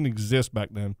countries didn't exist back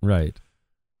then. Right.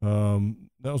 That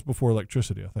was before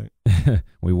electricity, I think.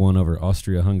 We won over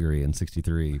Austria-Hungary in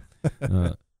 63.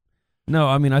 No,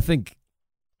 I think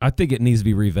it needs to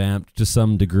be revamped to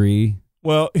some degree.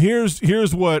 Well,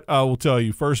 here's what I will tell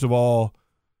you. First of all,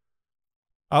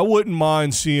 I wouldn't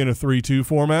mind seeing a 3-2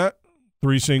 format,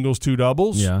 3 singles, 2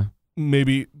 doubles. Yeah.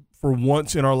 Maybe for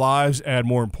once in our lives, add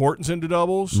more importance into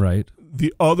doubles. Right.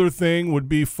 The other thing would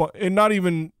be fun, and not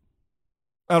even,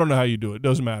 I don't know how you do it.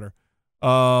 Doesn't matter.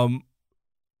 The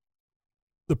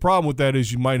problem with that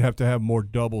is you might have to have more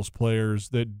doubles players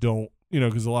that don't,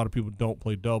 because a lot of people don't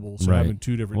play doubles. So right. Having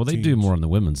 2 different teams. Teams. Do more on the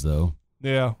women's, though.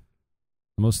 Yeah.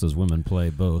 Most of those women play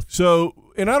both.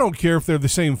 So, and I don't care if they're the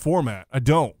same format. I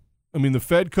don't. The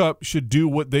Fed Cup should do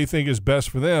what they think is best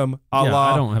for them. I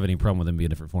don't have any problem with them being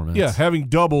different formats. Yeah, having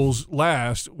doubles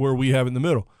last where we have in the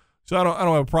middle. So I don't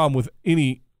have a problem with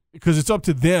any, because it's up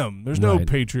to them. There's no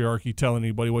patriarchy telling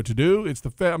anybody what to do. It's the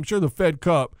Fed. I'm sure the Fed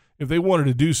Cup, if they wanted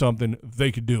to do something,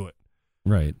 they could do it.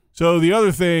 Right. So the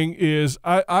other thing is,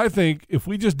 I think if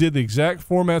we just did the exact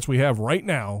formats we have right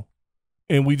now,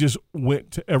 and we just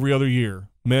went to every other year,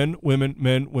 men, women,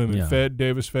 yeah. Fed,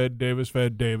 Davis, Fed, Davis,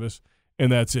 Fed, Davis, and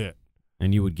that's it.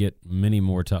 And you would get many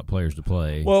more top players to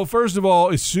play. Well, first of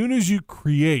all, as soon as you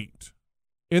create,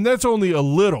 and that's only a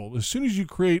little, as soon as you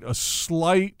create a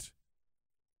slight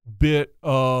bit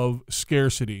of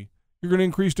scarcity, you're going to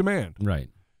increase demand. Right.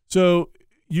 So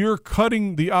you're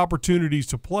cutting the opportunities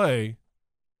to play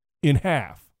in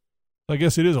half. I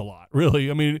guess it is a lot, really.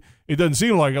 It doesn't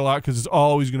seem like a lot because it's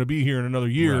always going to be here in another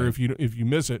year. Right. If you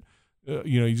miss it,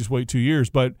 you just wait 2 years.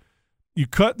 But you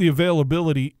cut the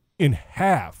availability in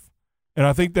half. And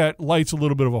I think that lights a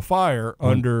little bit of a fire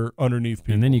underneath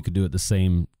people. And then you could do it the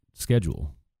same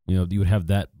schedule. You would have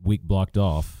that week blocked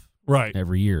off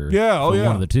every year. Yeah, one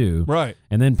of the two. Right.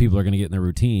 And then people are going to get in their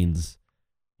routines,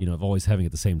 of always having it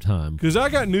at the same time. Because I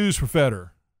got news for Federer.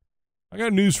 I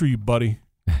got news for you, buddy.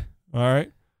 All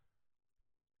right?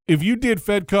 If you did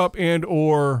Fed Cup and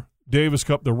or Davis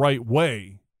Cup the right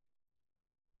way,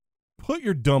 put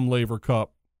your dumb Laver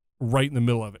Cup right in the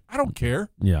middle of it. I don't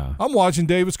care. Yeah. I'm watching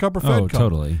Davis Cup or Fed Cup.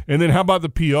 Totally. And then how about the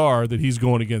PR that he's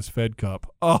going against Fed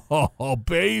Cup? Oh,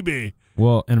 baby.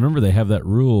 Well, and remember they have that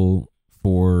rule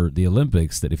for the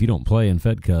Olympics that if you don't play in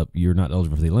Fed Cup, you're not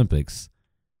eligible for the Olympics.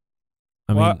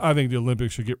 I think the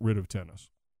Olympics should get rid of tennis.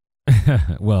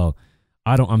 Well,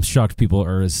 I'm shocked people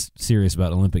are as serious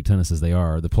about Olympic tennis as they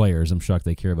are. The players, I'm shocked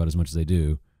they care about it as much as they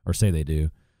do or say they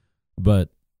do. But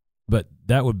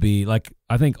that would be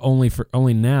I think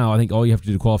only now, I think all you have to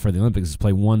do to qualify for the Olympics is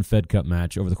play one Fed Cup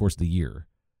match over the course of the year.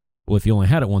 Well, if you only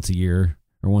had it once a year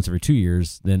or once every 2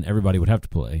 years, then everybody would have to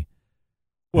play.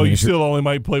 Well, you still only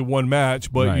might play one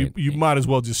match, but right. you might as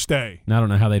well just stay. Now, I don't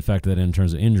know how they'd factor that in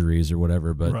terms of injuries or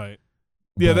whatever, but right.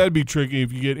 Yeah, that'd be tricky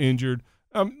if you get injured.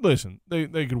 Listen, they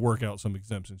could work out some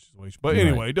exemption situation. But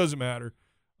anyway, It doesn't matter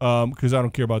because I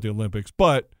don't care about the Olympics.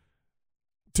 But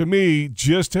to me,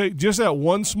 just that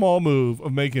one small move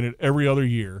of making it every other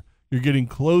year, you're getting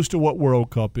close to what World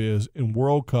Cup is, and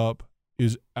World Cup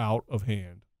is out of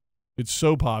hand. It's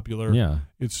so popular. Yeah.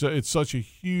 It's such a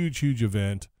huge, huge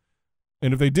event.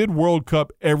 And if they did World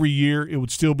Cup every year, it would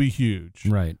still be huge.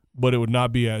 Right. But it would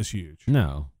not be as huge.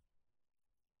 No,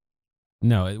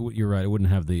 you're right. It wouldn't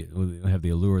have the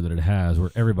allure that it has,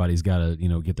 where everybody's got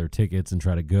to get their tickets and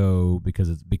try to go because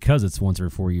it's once every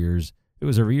 4 years. If it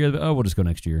was every year, we'll just go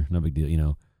next year. No big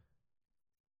deal.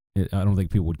 I don't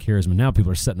think people would care as much. Now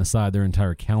people are setting aside their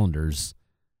entire calendars,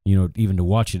 even to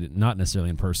watch it, not necessarily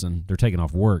in person. They're taking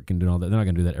off work and doing all that. They're not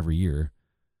going to do that every year.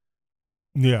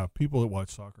 Yeah, people that watch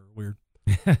soccer are weird.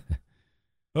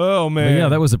 Oh, man. But yeah,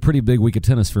 that was a pretty big week of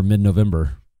tennis for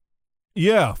mid-November.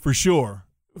 Yeah, for sure.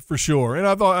 And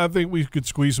I think we could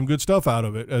squeeze some good stuff out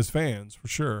of it as fans, for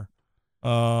sure.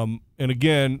 And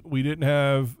again, we didn't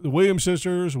have the Williams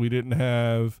sisters. We didn't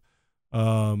have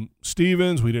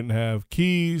Stevens. We didn't have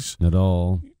Keys.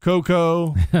 Nadal.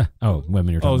 Coco. Oh,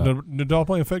 women you're talking about. Is Nadal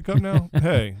playing Fed Cup now?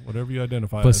 Hey, whatever you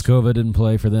identify Pliskova didn't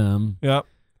play for them. Yep.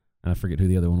 I forget who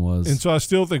the other one was. And so I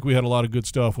still think we had a lot of good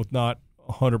stuff with not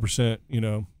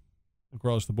 100%,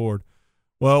 across the board.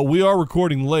 Well, we are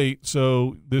recording late,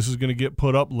 so this is going to get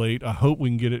put up late. I hope we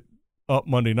can get it up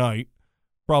Monday night.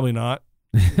 Probably not.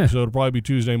 So it'll probably be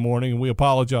Tuesday morning, and we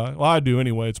apologize. Well, I do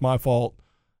anyway. It's my fault.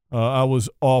 I was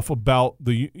off about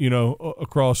the,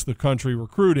 across the country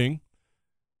recruiting,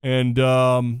 and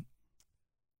I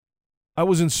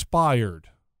was inspired.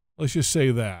 Let's just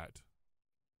say that.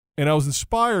 And I was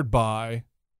inspired by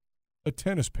a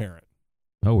tennis parent.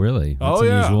 Oh, really? That's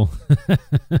unusual.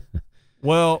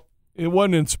 Well, it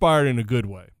wasn't inspired in a good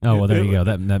way. Oh, well, there you go.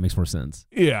 That makes more sense.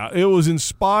 Yeah, it was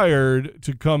inspired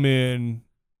to come in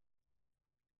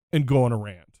and go on a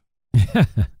rant.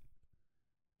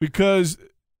 Because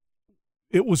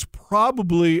it was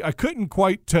probably, I couldn't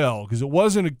quite tell because it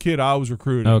wasn't a kid I was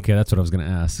recruiting. Okay, that's what I was going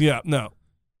to ask. Yeah, no.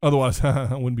 Otherwise,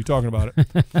 I wouldn't be talking about it.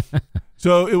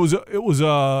 So it was.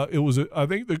 I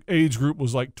think the age group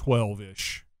was like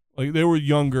 12-ish. Like they were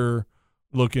younger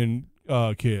looking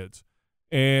kids,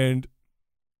 and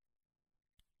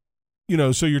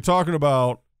so you're talking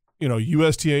about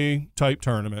USTA type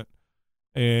tournament,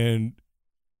 and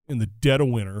in the dead of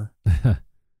winter,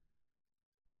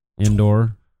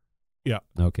 indoor. Yeah.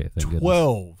 Okay.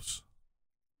 12s.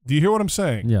 Do you hear what I'm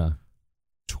saying? Yeah.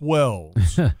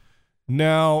 12s.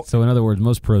 Now. So in other words,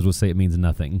 most pros will say it means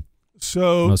nothing.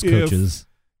 So most coaches.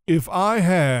 If I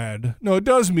had, no, it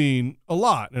does mean a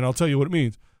lot, and I'll tell you what it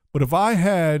means. But if I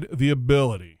had the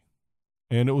ability,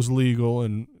 and it was legal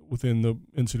and within the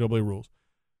NCAA rules,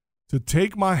 to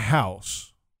take my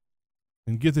house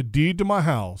and get the deed to my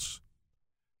house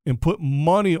and put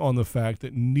money on the fact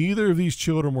that neither of these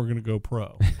children were going to go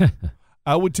pro,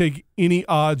 I would take any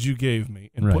odds you gave me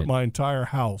and put my entire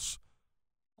house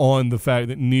on the fact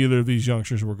that neither of these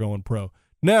youngsters were going pro.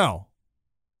 Now,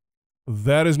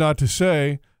 that is not to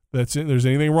say that there's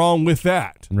anything wrong with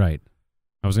that. Right.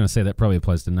 I was going to say that probably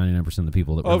applies to 99% of the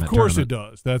people that were in that tournament. Of course it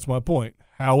does. That's my point.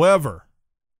 However,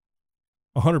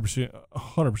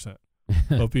 100%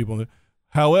 of people.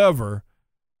 However,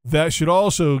 that should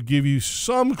also give you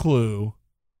some clue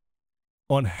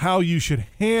on how you should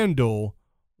handle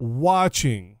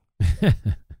watching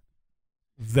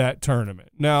that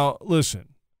tournament. Now,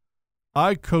 listen,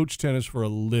 I coach tennis for a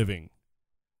living,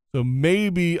 so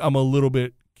maybe I'm a little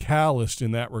bit calloused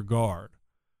in that regard.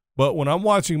 But when I'm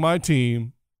watching my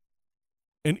team,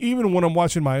 and even when I'm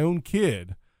watching my own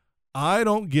kid, I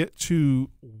don't get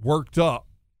too worked up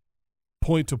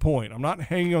point to point. I'm not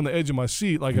hanging on the edge of my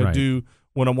seat like I do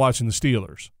when I'm watching the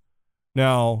Steelers.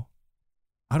 Now,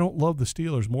 I don't love the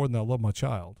Steelers more than I love my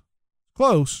child.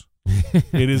 Close.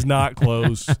 It is not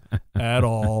close at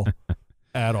all.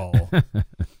 At all.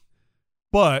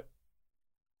 But,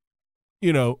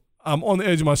 I'm on the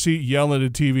edge of my seat yelling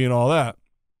at the TV and all that.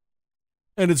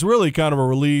 And it's really kind of a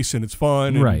release and it's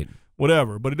fun and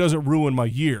whatever, but it doesn't ruin my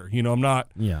year. I'm not,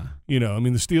 the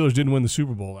Steelers didn't win the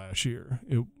Super Bowl last year.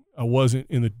 I wasn't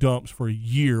in the dumps for a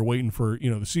year waiting for,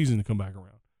 the season to come back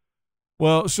around.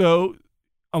 Well, so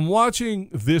I'm watching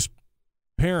this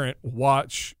parent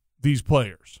watch these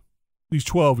players, these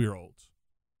 12-year-olds.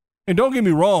 And don't get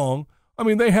me wrong,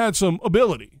 they had some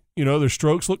ability. Their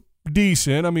strokes look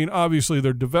decent. Obviously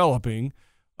they're developing.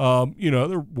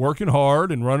 They're working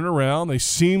hard and running around. They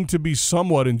seem to be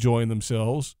somewhat enjoying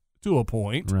themselves to a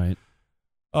point. Right.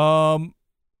 But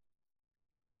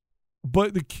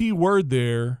the key word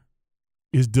there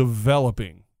is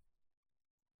developing.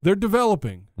 They're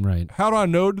developing. Right. How do I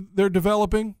know they're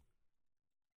developing?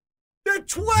 They're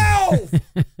 12.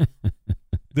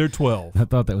 They're 12. I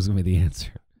thought that was going to be the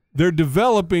answer. They're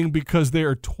developing because they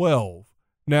are 12.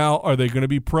 Now, are they going to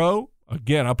be pro?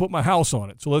 Again, I put my house on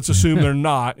it. So let's assume they're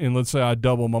not, and let's say I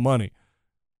double my money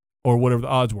or whatever the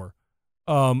odds were.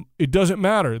 It doesn't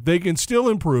matter. They can still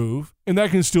improve, and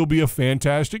that can still be a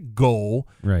fantastic goal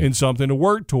and something to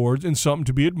work towards and something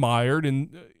to be admired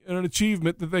and an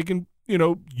achievement that they can,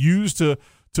 use to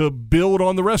build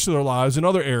on the rest of their lives in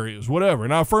other areas, whatever.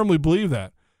 And I firmly believe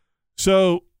that.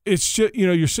 So it's just,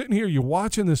 you're sitting here, you're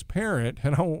watching this parent,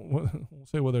 and I won't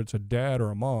say whether it's a dad or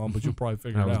a mom, but you'll probably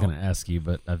figure it out. I was going to ask you,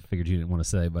 but I figured you didn't want to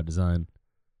say by design.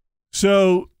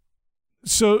 So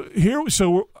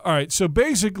all right. So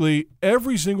basically,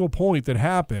 every single point that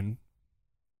happened,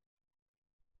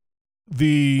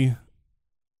 the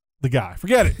guy,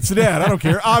 forget it. It's the dad. I don't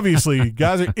care. Obviously,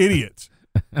 guys are idiots.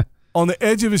 On the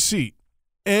edge of his seat.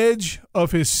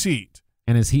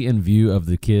 And is he in view of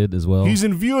the kid as well? He's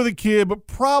in view of the kid, but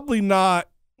probably not.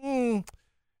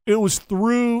 It was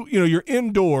through, you're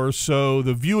indoors, so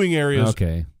the viewing area.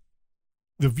 Okay.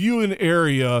 The viewing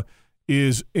area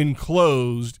is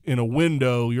enclosed in a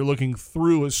window. You're looking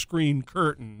through a screen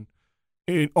curtain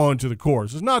onto the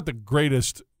course. It's not the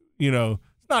greatest, it's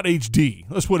not HD.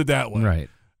 Let's put it that way. Right.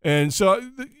 And so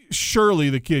surely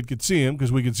the kid could see him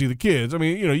because we could see the kids. I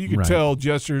mean, you could tell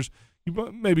gestures.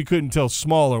 You maybe couldn't tell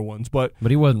smaller ones, but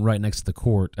he wasn't right next to the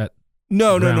court at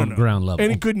no ground level,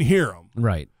 and he couldn't hear them.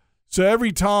 Right. So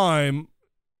every time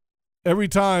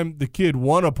the kid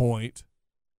won a point,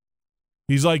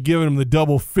 he's like giving him the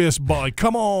double fist ball, like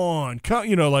come on,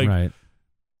 right.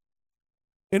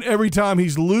 And every time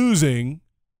he's losing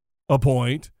a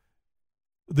point,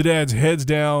 the dad's head's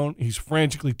down. He's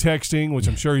frantically texting, which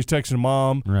I'm sure he's texting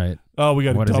mom. Right. Oh, we got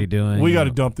to dump. What is he doing? We got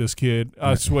to dump this kid.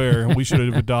 I swear, we should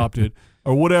have adopted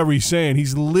or whatever he's saying.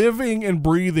 He's living and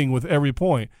breathing with every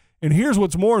point. And here's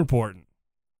what's more important.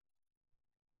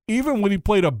 Even when he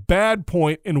played a bad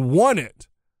point and won it,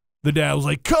 the dad was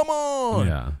like, "Come on!"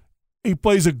 Yeah. He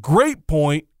plays a great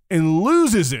point and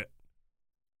loses it,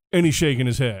 and he's shaking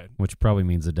his head. Which probably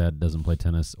means the dad doesn't play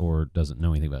tennis or doesn't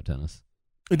know anything about tennis.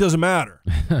 It doesn't matter.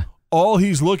 All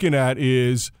he's looking at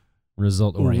is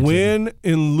result oriented.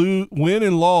 Win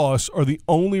and loss are the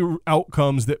only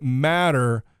outcomes that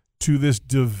matter to this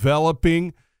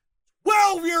developing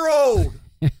 12-year-old.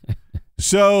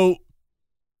 So,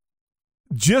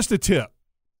 just a tip.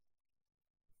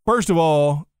 First of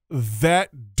all,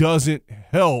 that doesn't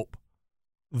help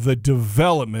the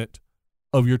development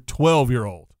of your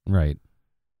 12-year-old. Right.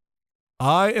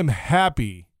 I am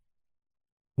happy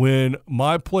when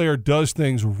my player does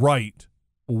things right,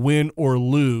 win or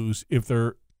lose, if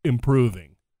they're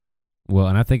improving. Well,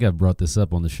 and I think I've brought this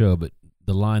up on the show, but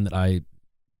the line that I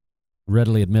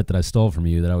readily admit that I stole from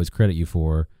you, that I always credit you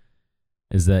for,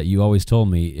 is that you always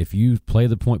told me if you play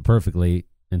the point perfectly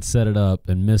and set it up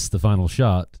and miss the final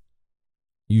shot,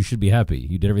 you should be happy.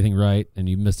 You did everything right and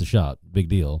you missed a shot. Big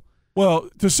deal. Well,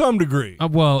 to some degree.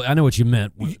 Well, I know what you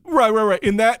meant. Right.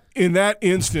 In that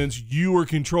instance, you were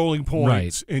controlling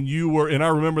points, right. And I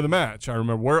remember the match. I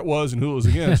remember where it was and who it was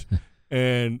against,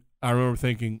 and I remember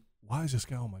thinking, why is this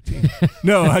guy on my team?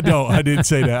 No, I don't. I didn't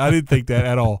say that. I didn't think that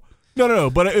at all. No.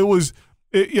 But it was,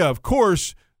 of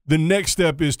course, the next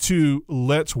step is to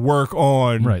let's work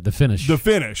on the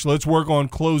finish. Let's work on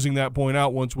closing that point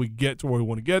out once we get to where we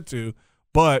want to get to.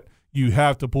 But you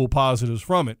have to pull positives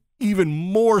from it. Even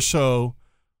more so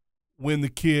when the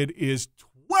kid is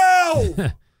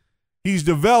 12. He's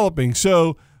developing.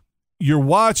 So you're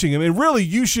watching him. And really,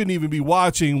 you shouldn't even be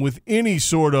watching with any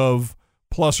sort of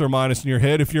plus or minus in your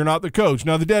head if you're not the coach.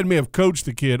 Now, the dad may have coached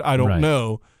the kid. I don't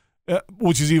know,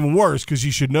 which is even worse because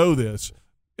you should know this.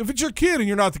 If it's your kid and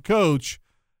you're not the coach,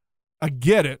 I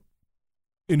get it.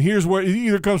 And here's where it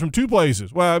either comes from two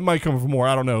places. Well, it might come from more.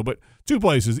 I don't know. But two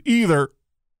places. Either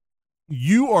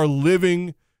you are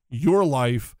living your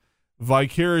life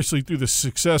vicariously through the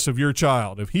success of your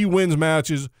child. If he wins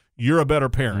matches, you're a better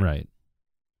parent. Right.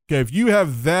 Okay, if you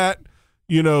have that,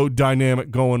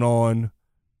 dynamic going on,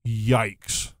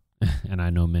 yikes. And I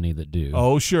know many that do.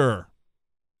 Oh, sure.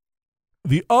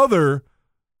 The other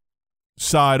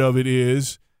side of it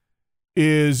is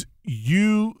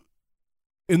you,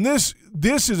 and this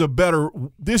is a better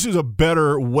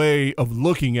way of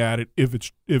looking at it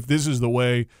if this is the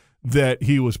way that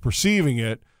he was perceiving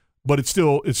it. But it's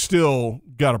still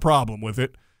got a problem with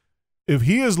it. If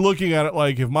he is looking at it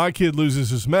like if my kid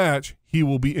loses his match, he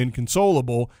will be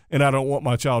inconsolable, and I don't want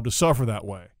my child to suffer that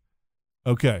way.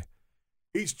 Okay.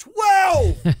 He's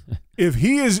 12. If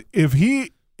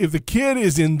the kid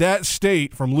is in that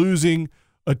state from losing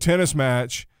a tennis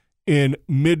match in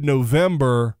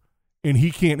mid-November and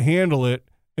he can't handle it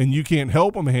and you can't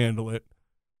help him handle it,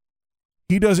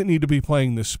 he doesn't need to be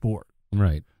playing this sport.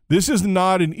 Right. This is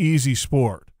not an easy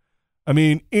sport. I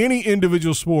mean, any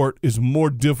individual sport is more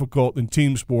difficult than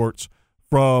team sports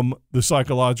from the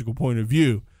psychological point of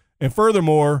view. And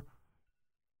furthermore,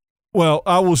 well,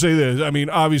 I will say this. I mean,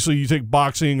 obviously you take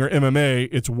boxing or MMA,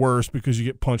 it's worse because you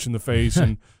get punched in the face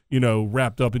and,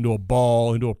 wrapped up into a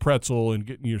ball, into a pretzel and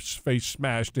getting your face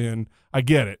smashed in. I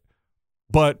get it.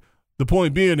 But the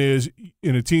point being is,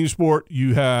 in a team sport,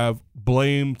 you have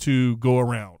blame to go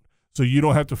around. So you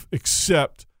don't have to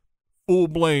accept full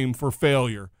blame for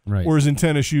failure, right. Whereas in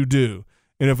tennis you do.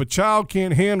 And if a child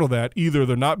can't handle that, either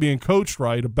they're not being coached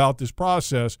right about this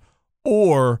process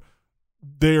or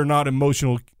they are not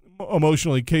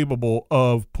emotionally capable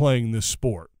of playing this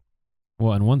sport.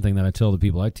 Well, and one thing that I tell the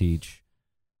people I teach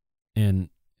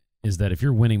is that if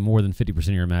you're winning more than 50%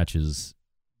 of your matches,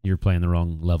 you're playing the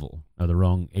wrong level or the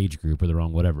wrong age group or the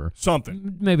wrong whatever.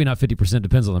 Something. Maybe not 50%,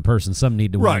 depends on the person. Some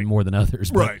need to win more than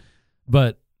others.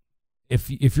 But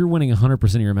if you're winning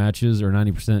 100% of your matches or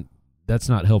 90%, that's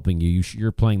not helping you.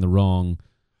 You're playing the wrong.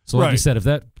 So like you said, if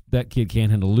that kid can't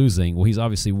handle losing, well, he's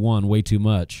obviously won way too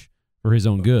much for his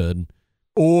own good.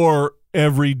 Or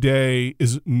every day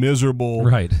is miserable,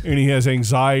 right? And he has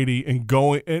anxiety and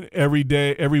every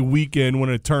day, every weekend when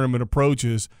a tournament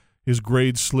approaches, his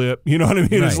grades slip. You know what I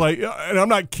mean? Right. It's like, and I'm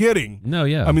not kidding. No,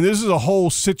 yeah. I mean, this is a whole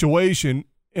situation,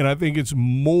 and I think it's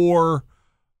more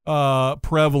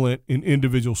prevalent in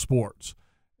individual sports,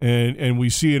 and we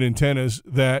see it in tennis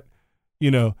that,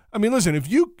 I mean, listen, if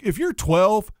you're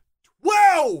 12,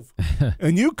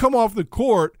 and you come off the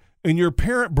court and your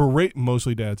parent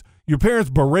mostly dads, your parents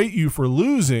berate you for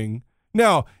losing.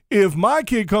 Now, if my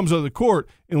kid comes on the court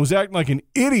and was acting like an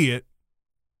idiot,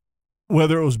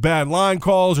 whether it was bad line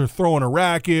calls or throwing a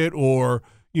racket or,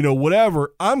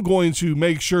 whatever, I'm going to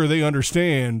make sure they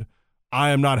understand I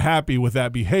am not happy with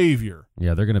that behavior.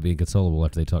 Yeah, they're going to be inconsolable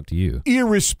after they talk to you.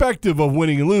 Irrespective of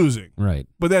winning and losing. Right.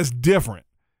 But that's different.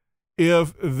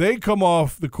 If they come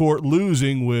off the court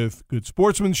losing with good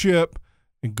sportsmanship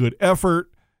and good effort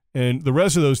and the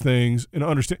rest of those things and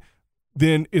understand,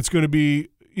 then it's going to be,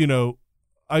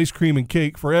 ice cream and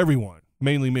cake for everyone,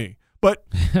 mainly me. But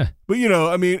I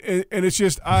mean, and it's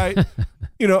just, now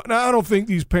I don't think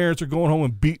these parents are going home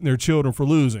and beating their children for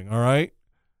losing, all right?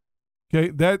 Okay,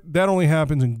 that only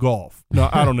happens in golf. No,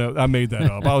 I don't know. I made that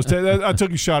up. I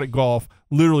took a shot at golf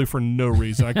literally for no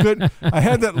reason. I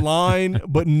had that line,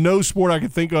 but no sport I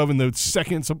could think of in the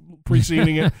seconds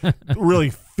preceding it really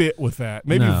fit with that.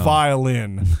 Maybe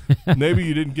violin. Maybe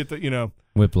you didn't get the,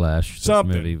 Whiplash.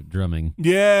 Something. Movie, drumming.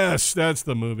 Yes, that's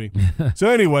the movie. So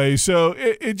anyway,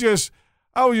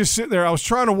 I was just sitting there. I was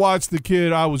trying to watch the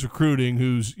kid I was recruiting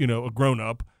who's, a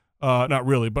grown-up. Not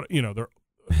really, but, they're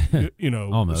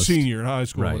a senior in high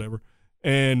school or whatever.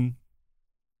 And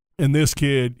this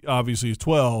kid obviously is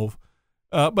 12.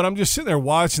 But I'm just sitting there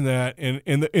watching that, and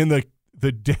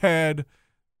the dad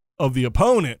of the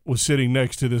opponent was sitting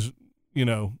next to this,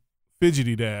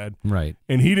 fidgety dad. Right.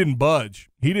 And he didn't budge.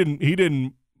 He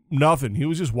didn't nothing. He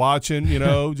was just watching,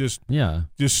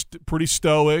 just pretty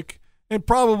stoic, and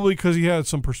probably because he had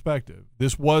some perspective.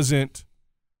 This wasn't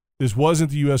the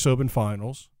U.S. Open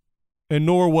Finals. And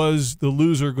nor was the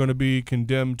loser going to be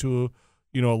condemned to,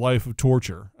 a life of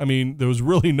torture. I mean, there was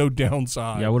really no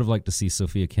downside. Yeah, I would have liked to see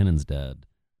Sophia Kennan's dad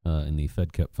in the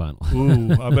Fed Cup final.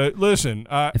 Ooh, I bet. Listen,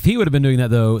 if he would have been doing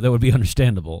that, though, that would be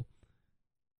understandable.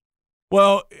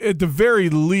 Well, at the very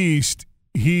least,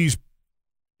 he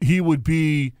would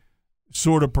be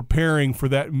sort of preparing for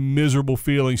that miserable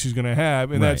feeling she's going to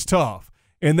have, and that's tough.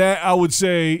 And that, I would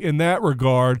say, in that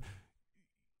regard,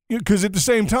 because at the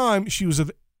same time, she was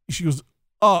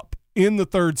up in the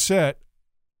third set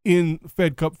in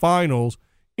Fed Cup finals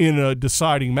in a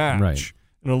deciding match,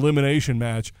 an elimination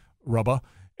match, rubber.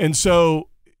 And so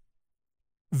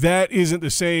that isn't the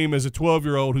same as a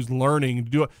 12-year-old who's learning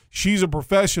to do it. She's a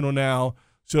professional now,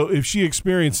 so if she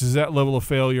experiences that level of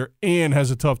failure and has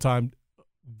a tough time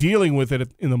dealing with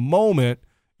it in the moment,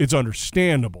 it's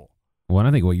understandable. Well, and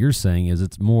I think what you're saying is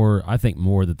it's more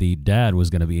that the dad was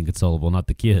going to be inconsolable, not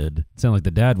the kid. It sounded like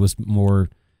the dad was more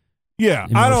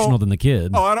emotional than the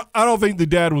kid. Oh, I don't think the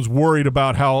dad was worried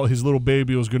about how his little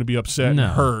baby was going to be upset and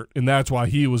hurt, and that's why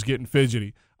he was getting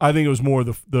fidgety. I think it was more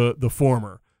the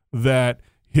former, that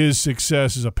his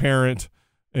success as a parent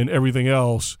and everything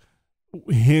else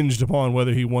hinged upon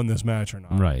whether he won this match or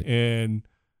not. Right. And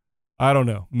I don't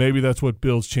know. Maybe that's what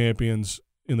builds champions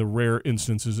in the rare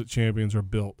instances that champions are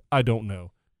built. I don't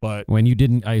know. But when you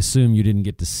didn't, I assume you didn't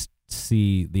get to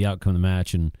see the outcome of the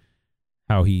match and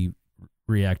how he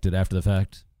reacted after the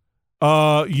fact.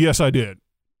 Yes, I did.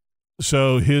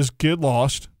 So his kid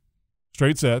lost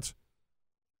straight sets,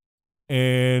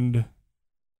 and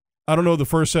I don't know what the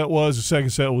first set was. The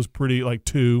second set was pretty like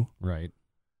 2, right?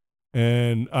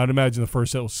 And I'd imagine the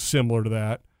first set was similar to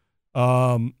that.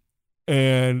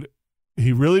 And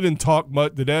he really didn't talk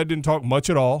much. The dad didn't talk much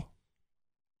at all.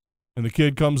 And the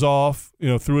kid comes off,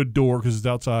 through a door because it's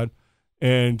outside,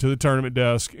 and to the tournament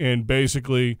desk. And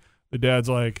basically, the dad's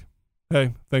like,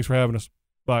 "Hey, thanks for having us.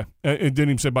 Bye." And it didn't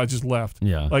even say bye, just left.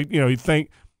 Yeah.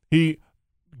 He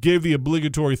gave the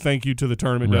obligatory thank you to the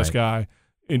tournament desk guy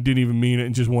and didn't even mean it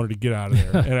and just wanted to get out of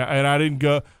there. and I didn't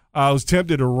go. I was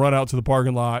tempted to run out to the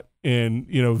parking lot and,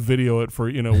 video it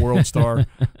for, World Star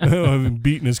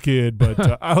beating his kid.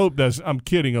 But I hope I'm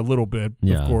kidding a little bit,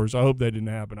 of course. I hope that didn't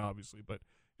happen, obviously. But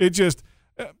it just,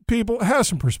 people, have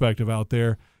some perspective out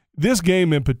there. This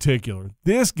game in particular,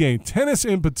 tennis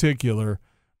in particular,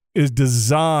 is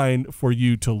designed for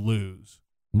you to lose.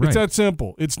 Right. It's that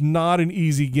simple. It's not an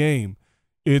easy game.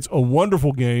 It's a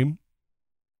wonderful game.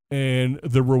 And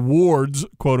the rewards,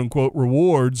 quote unquote,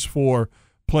 rewards for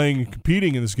playing and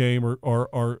competing in this game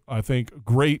are I think,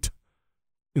 great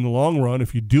in the long run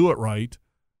if you do it right.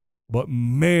 But,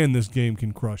 man, this game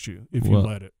can crush you if you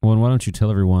let it. Well, and why don't you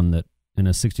tell everyone that in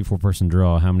a 64-person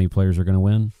draw, how many players are going to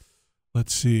win?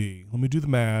 Let's see. Let me do the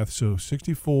math. So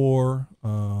 64,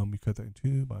 you cut that in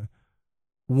 2 by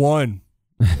 1.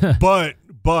 but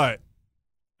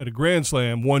at a Grand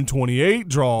Slam, 128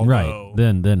 draw, right. Though,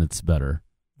 then it's better.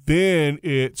 Then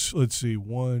it's, let's see,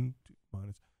 1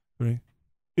 minus 3.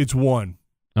 It's 1.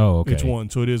 Oh, okay. It's 1,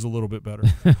 so it is a little bit better.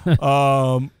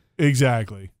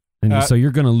 Exactly. And so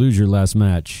you're going to lose your last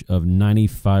match of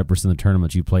 95% of the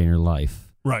tournaments you play in your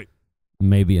life. Right.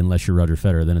 Maybe unless you're Roger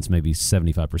Federer, then it's maybe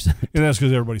 75%. And that's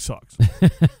because everybody sucks.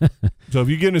 So if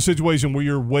you get in a situation where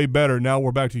you're way better, now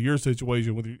we're back to your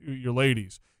situation with your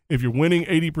ladies. If you're winning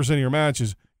 80% of your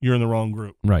matches, you're in the wrong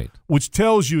group. Right. Which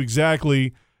tells you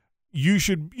exactly you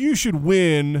should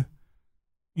win,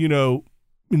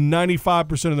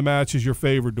 95% of the matches you're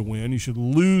favored to win. You should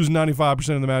lose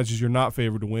 95% of the matches you're not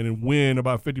favored to win, and win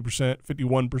about 50%,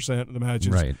 51% of the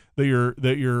matches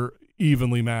that you're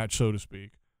evenly matched, so to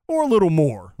speak. Or a little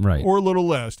more, right? Or a little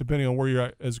less, depending on where you're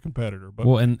at as a competitor. But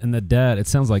and the dad, it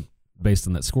sounds like based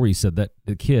on that score you said that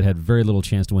the kid had very little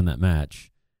chance to win that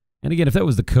match. And again, if that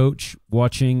was the coach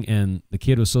watching and the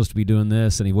kid was supposed to be doing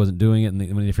this and he wasn't doing it, and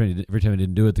every time he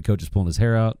didn't do it, the coach is pulling his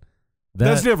hair out.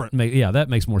 That's different. That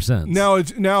makes more sense. Now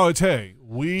it's hey,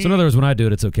 So in other words, when I do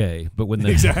it, it's okay. But when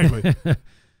exactly.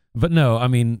 But no, I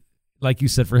mean, like you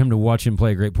said, for him to watch him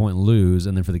play a great point and lose,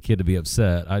 and then for the kid to be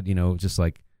upset, just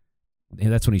like. And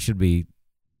that's when he should be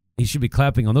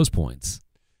clapping on those points.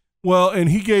 Well, and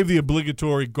he gave the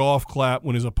obligatory golf clap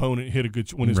when his opponent hit a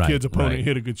good kid's opponent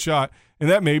hit a good shot, and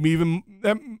that made me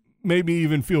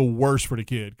even feel worse for the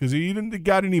kid because the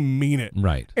guy didn't even mean it.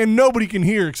 Right. And nobody can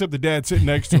hear except the dad sitting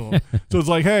next to him. So it's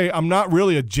like, hey, I'm not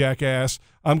really a jackass.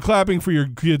 I'm clapping for your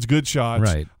kid's good shots.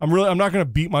 Right. I'm not going to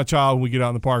beat my child when we get out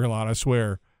in the parking lot. I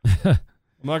swear.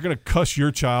 I'm not going to cuss your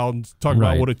child and talk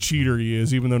about what a cheater he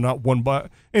is, even though not one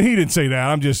but. And he didn't say that.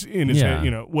 I'm just in his head,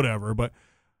 whatever. But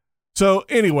so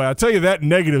anyway, I'll tell you that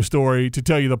negative story to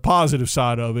tell you the positive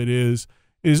side of it is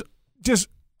just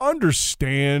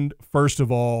understand, first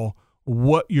of all,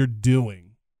 what you're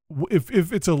doing.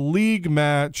 If it's a league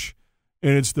match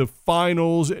and it's the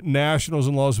finals at Nationals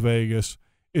in Las Vegas,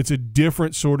 it's a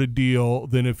different sort of deal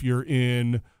than if you're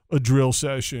in a drill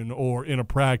session or in a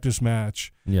practice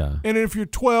match. Yeah. And if you're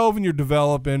 12 and you're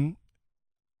developing,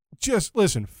 just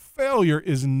listen, failure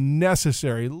is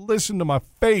necessary. Listen to my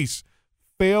face.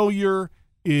 Failure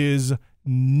is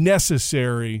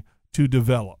necessary to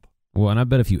develop. Well, and I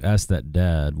bet if you asked that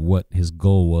dad what his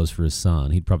goal was for his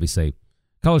son, he'd probably say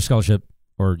college scholarship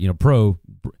or, pro.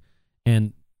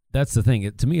 And that's the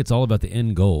thing. To me, it's all about the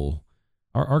end goal.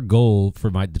 Our goal for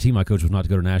the team I coached was not to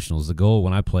go to nationals. The goal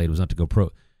when I played was not to go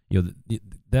pro.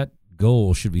 That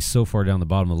goal should be so far down the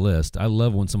bottom of the list. I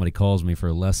love when somebody calls me for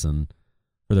a lesson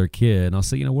for their kid, and I'll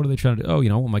say, what are they trying to do? Oh,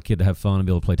 I want my kid to have fun and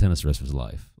be able to play tennis the rest of his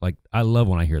life. Like, I love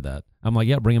when I hear that. I'm like,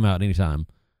 yeah, bring him out anytime.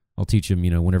 I'll teach him,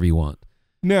 whenever you want.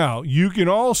 Now, you can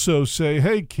also say,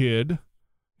 hey, kid,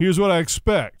 here's what I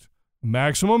expect.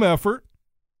 Maximum effort,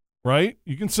 right?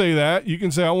 You can say that. You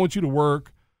can say, I want you to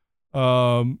work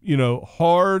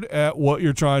hard at what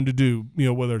you're trying to do,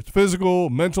 whether it's physical,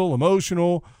 mental,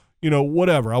 emotional,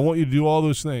 whatever. I want you to do all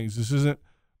those things. This isn't,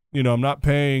 I'm not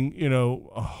paying,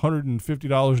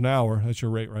 $150 an hour. That's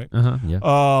your rate, right?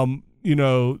 Yeah.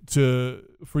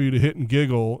 for you to hit and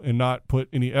giggle and not put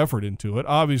any effort into it.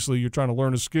 Obviously, you're trying to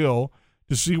learn a skill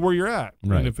to see where you're at.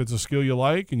 Right. And if it's a skill you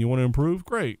like and you want to improve,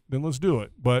 great, then let's do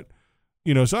it. But,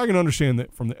 so I can understand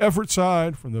that from the effort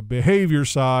side, from the behavior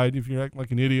side, if you're acting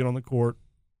like an idiot on the court.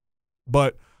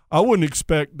 But I wouldn't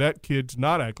expect that kid to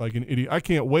not act like an idiot. I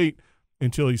can't wait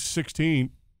until he's 16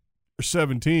 or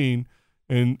 17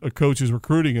 and a coach is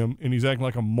recruiting him and he's acting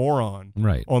like a moron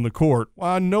on the court.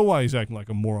 Well, I know why he's acting like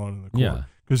a moron on the court.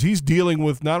 Because he's dealing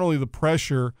with not only the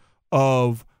pressure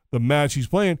of the match he's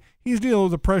playing, he's dealing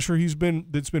with the pressure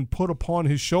that's been put upon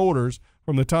his shoulders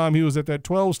from the time he was at that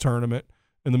 12s tournament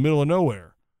in the middle of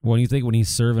nowhere. Well, you think when he's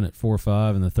serving at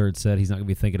 4-5 in the third set, he's not going to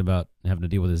be thinking about having to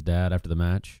deal with his dad after the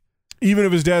match? Even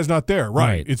if his dad's not there,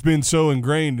 right. It's been so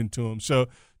ingrained into him. So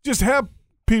just have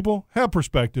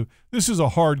perspective. This is a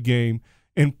hard game,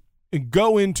 and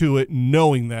go into it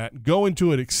knowing that. Go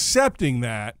into it accepting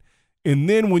that, and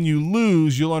then when you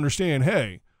lose, you'll understand,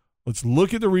 hey, let's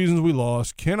look at the reasons we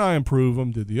lost. Can I improve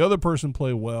them? Did the other person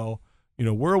play well?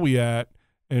 Where are we at?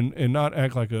 And not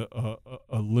act like a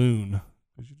loon,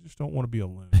 because you just don't want to be a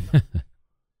loon.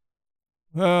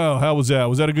 Oh, how was that?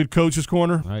 Was that a good coach's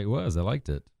corner? It was. I liked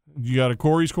it. You got a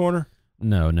Corey's corner?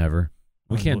 No, never.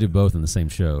 We can't do both in the same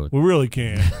show. We really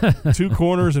can't. 2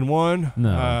 corners in one?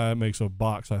 No. It makes a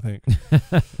box, I think.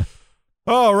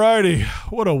 All righty.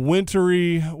 What a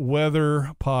wintry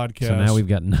weather podcast. So now we've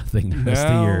got nothing the rest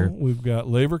of the year. We've got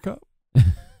Labor Cup.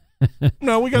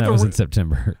 No, we got that was in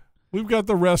September. We've got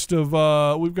the rest of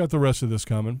this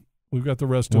coming. We've got the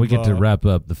rest we get to wrap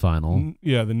up the final.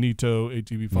 Yeah, the NITO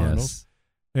ATV finals. Yes.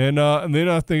 And then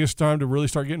I think it's time to really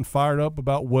start getting fired up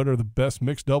about what are the best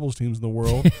mixed doubles teams in the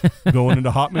world going into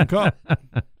Hopman Cup.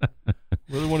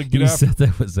 Really want to get after. You said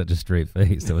that with such a straight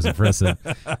face. That was impressive.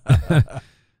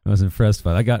 I was impressed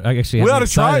by it. I actually got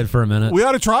excited for a minute. We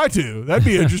ought to try to. That'd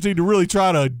be interesting to really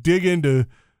try to dig into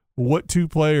what 2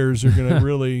 players are going to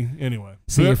really – anyway.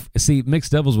 See,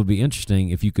 mixed doubles would be interesting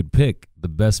if you could pick the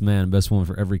best man, best woman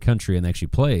for every country and actually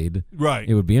played. Right.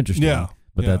 It would be interesting. Yeah.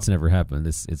 But that's never happened.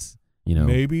 It's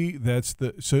maybe that's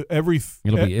the – so it'll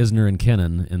be Isner and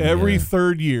Kennan. Every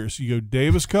third year. So you go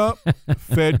Davis Cup,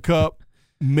 Fed Cup,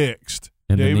 mixed.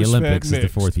 And Davis, then the Olympics Fed,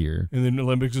 is the 4th year. And then the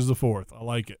Olympics is the 4th. I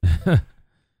like it.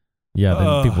 Yeah,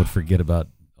 then people would forget about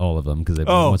all of them because they've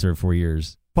been once every 4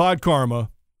 years. Pod Karma,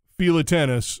 Fila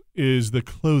Tennis is the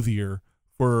clothier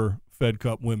for Fed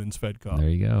Cup, Women's Fed Cup. There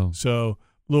you go. So,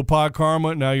 little Pod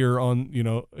Karma, now you're on,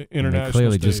 international they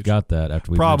clearly stage. just got that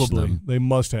after we Probably. mentioned them. They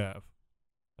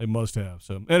must have.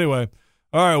 So, anyway.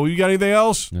 All right, well, you got anything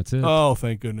else? That's it. Oh,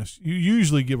 thank goodness. You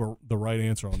usually give the right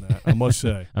answer on that, I must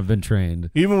say. I've been trained.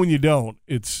 Even when you don't,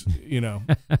 it's,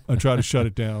 I try to shut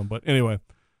it down. But anyway.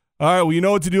 All right, well, you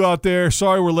know what to do out there.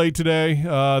 Sorry we're late today,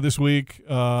 this week.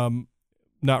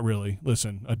 Not really.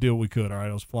 Listen, I did what we could, all right?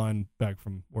 I was flying back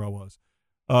from where I was.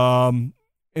 And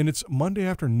it's Monday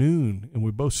afternoon, and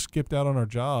we both skipped out on our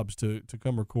jobs to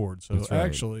come record. So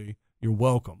actually, you're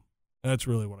welcome. That's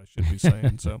really what I should be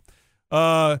saying. So,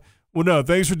 well, no,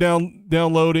 thanks for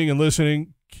downloading and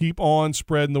listening. Keep on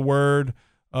spreading the word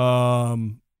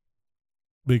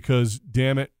because,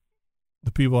 damn it,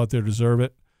 the people out there deserve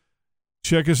it.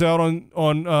 Check us out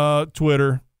on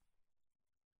Twitter,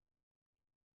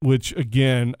 which,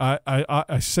 again,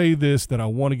 I say this that I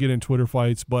want to get in Twitter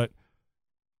fights, but,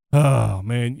 oh,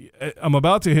 man, I'm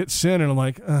about to hit send, and I'm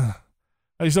like, I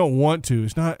just don't want to.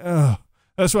 It's not,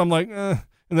 that's why I'm like,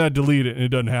 and then I delete it, and it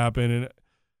doesn't happen. And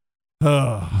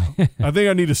I think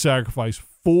I need to sacrifice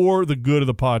for the good of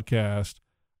the podcast.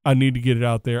 I need to get it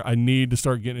out there. I need to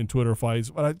start getting in Twitter fights,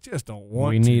 but I just don't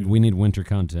want to. We need winter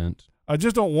content. I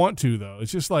just don't want to, though.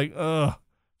 It's just like,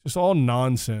 just all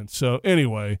nonsense. So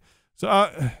anyway,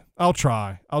 I'll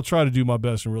try. I'll try to do my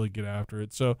best and really get after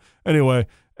it. So anyway,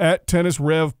 at Tennis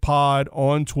Rev Pod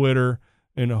on Twitter,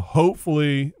 and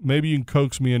hopefully maybe you can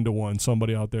coax me into one.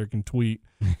 Somebody out there can tweet.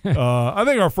 I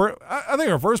think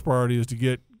our first priority is to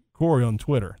get Corey on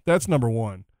Twitter. That's number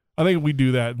one. I think if we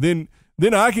do that, then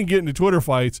I can get into Twitter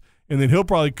fights, and then he'll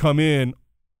probably come in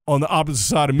on the opposite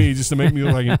side of me just to make me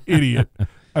look like an idiot.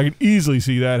 I can easily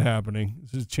see that happening.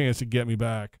 This is a chance to get me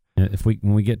back. Yeah,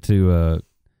 when we get to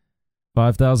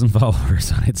 5,000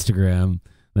 followers on Instagram,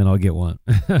 then I'll get one.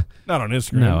 Not on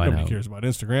Instagram. No, Nobody cares about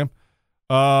Instagram.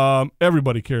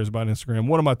 Everybody cares about Instagram.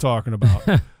 What am I talking about?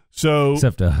 So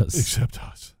Except us. Except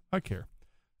us. I care.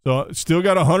 So still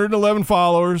got 111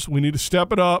 followers. We need to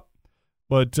step it up.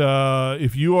 But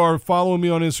if you are following me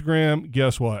on Instagram,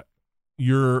 guess what?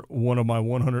 You're one of my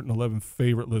 111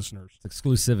 favorite listeners. It's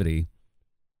exclusivity.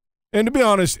 And to be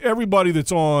honest, everybody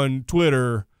that's on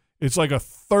Twitter it's like a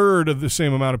third of the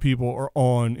same amount of people are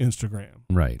on Instagram.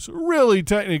 Right. So really,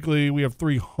 technically, we have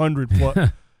 300 plus.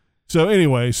 So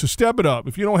anyway, so step it up.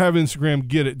 If you don't have Instagram,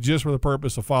 get it just for the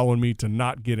purpose of following me to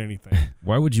not get anything.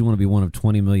 Why would you want to be one of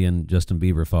 20 million Justin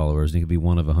Bieber followers and you could be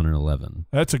one of 111?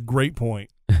 That's a great point.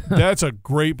 That's a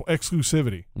great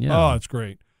exclusivity. Yeah. Oh, it's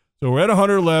great. So we're at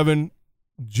 111.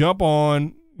 Jump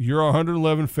on. You're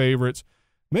 111 favorites.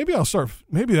 Maybe that's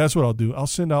what I'll do. I'll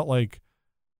send out like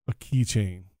a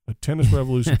keychain, a Tennis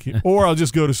Revolution key, or I'll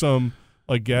just go to some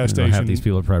like gas station. Half these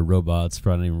people are probably robots,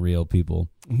 probably not even real people.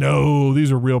 No,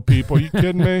 these are real people. Are you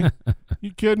kidding me?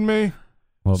 You kidding me?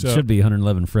 Well, it should be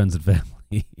 111 friends and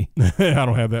family. I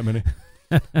don't have that many.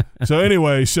 So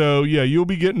anyway, yeah, you'll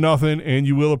be getting nothing, and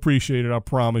you will appreciate it. I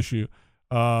promise you.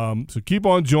 So keep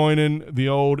on joining the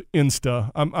old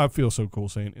Insta. I feel so cool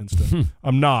saying Insta.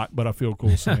 I'm not, but I feel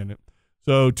cool saying it.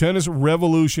 So Tennis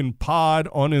Revolution Pod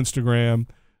on Instagram.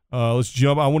 Let's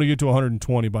jump. I want to get to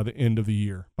 120 by the end of the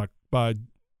year, by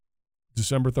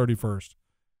December 31st.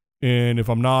 And if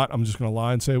I'm not, I'm just going to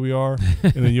lie and say we are.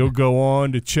 And then you'll go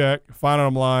on to check, find out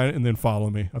I'm lying, and then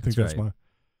follow me. I think that's right.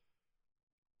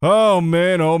 Oh,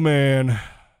 man.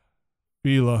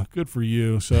 Fila, good for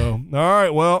you. So, all right,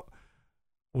 well,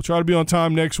 we'll try to be on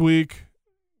time next week.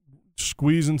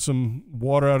 Squeezing some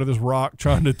water out of this rock,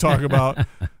 trying to talk about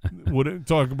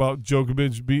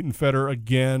Djokovic beating Federer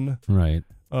again. Right.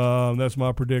 That's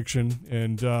my prediction,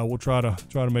 and we'll try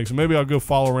to make some. Maybe I'll go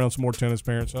follow around some more tennis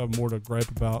parents. I have more to gripe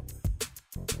about.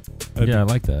 Yeah, I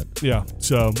like that. Yeah.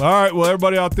 So, all right. Well,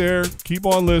 everybody out there, keep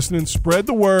on listening. Spread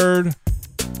the word.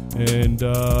 And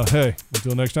hey,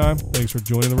 until next time, thanks for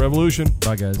joining the revolution.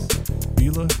 Bye, guys.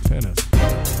 Fila Tennis.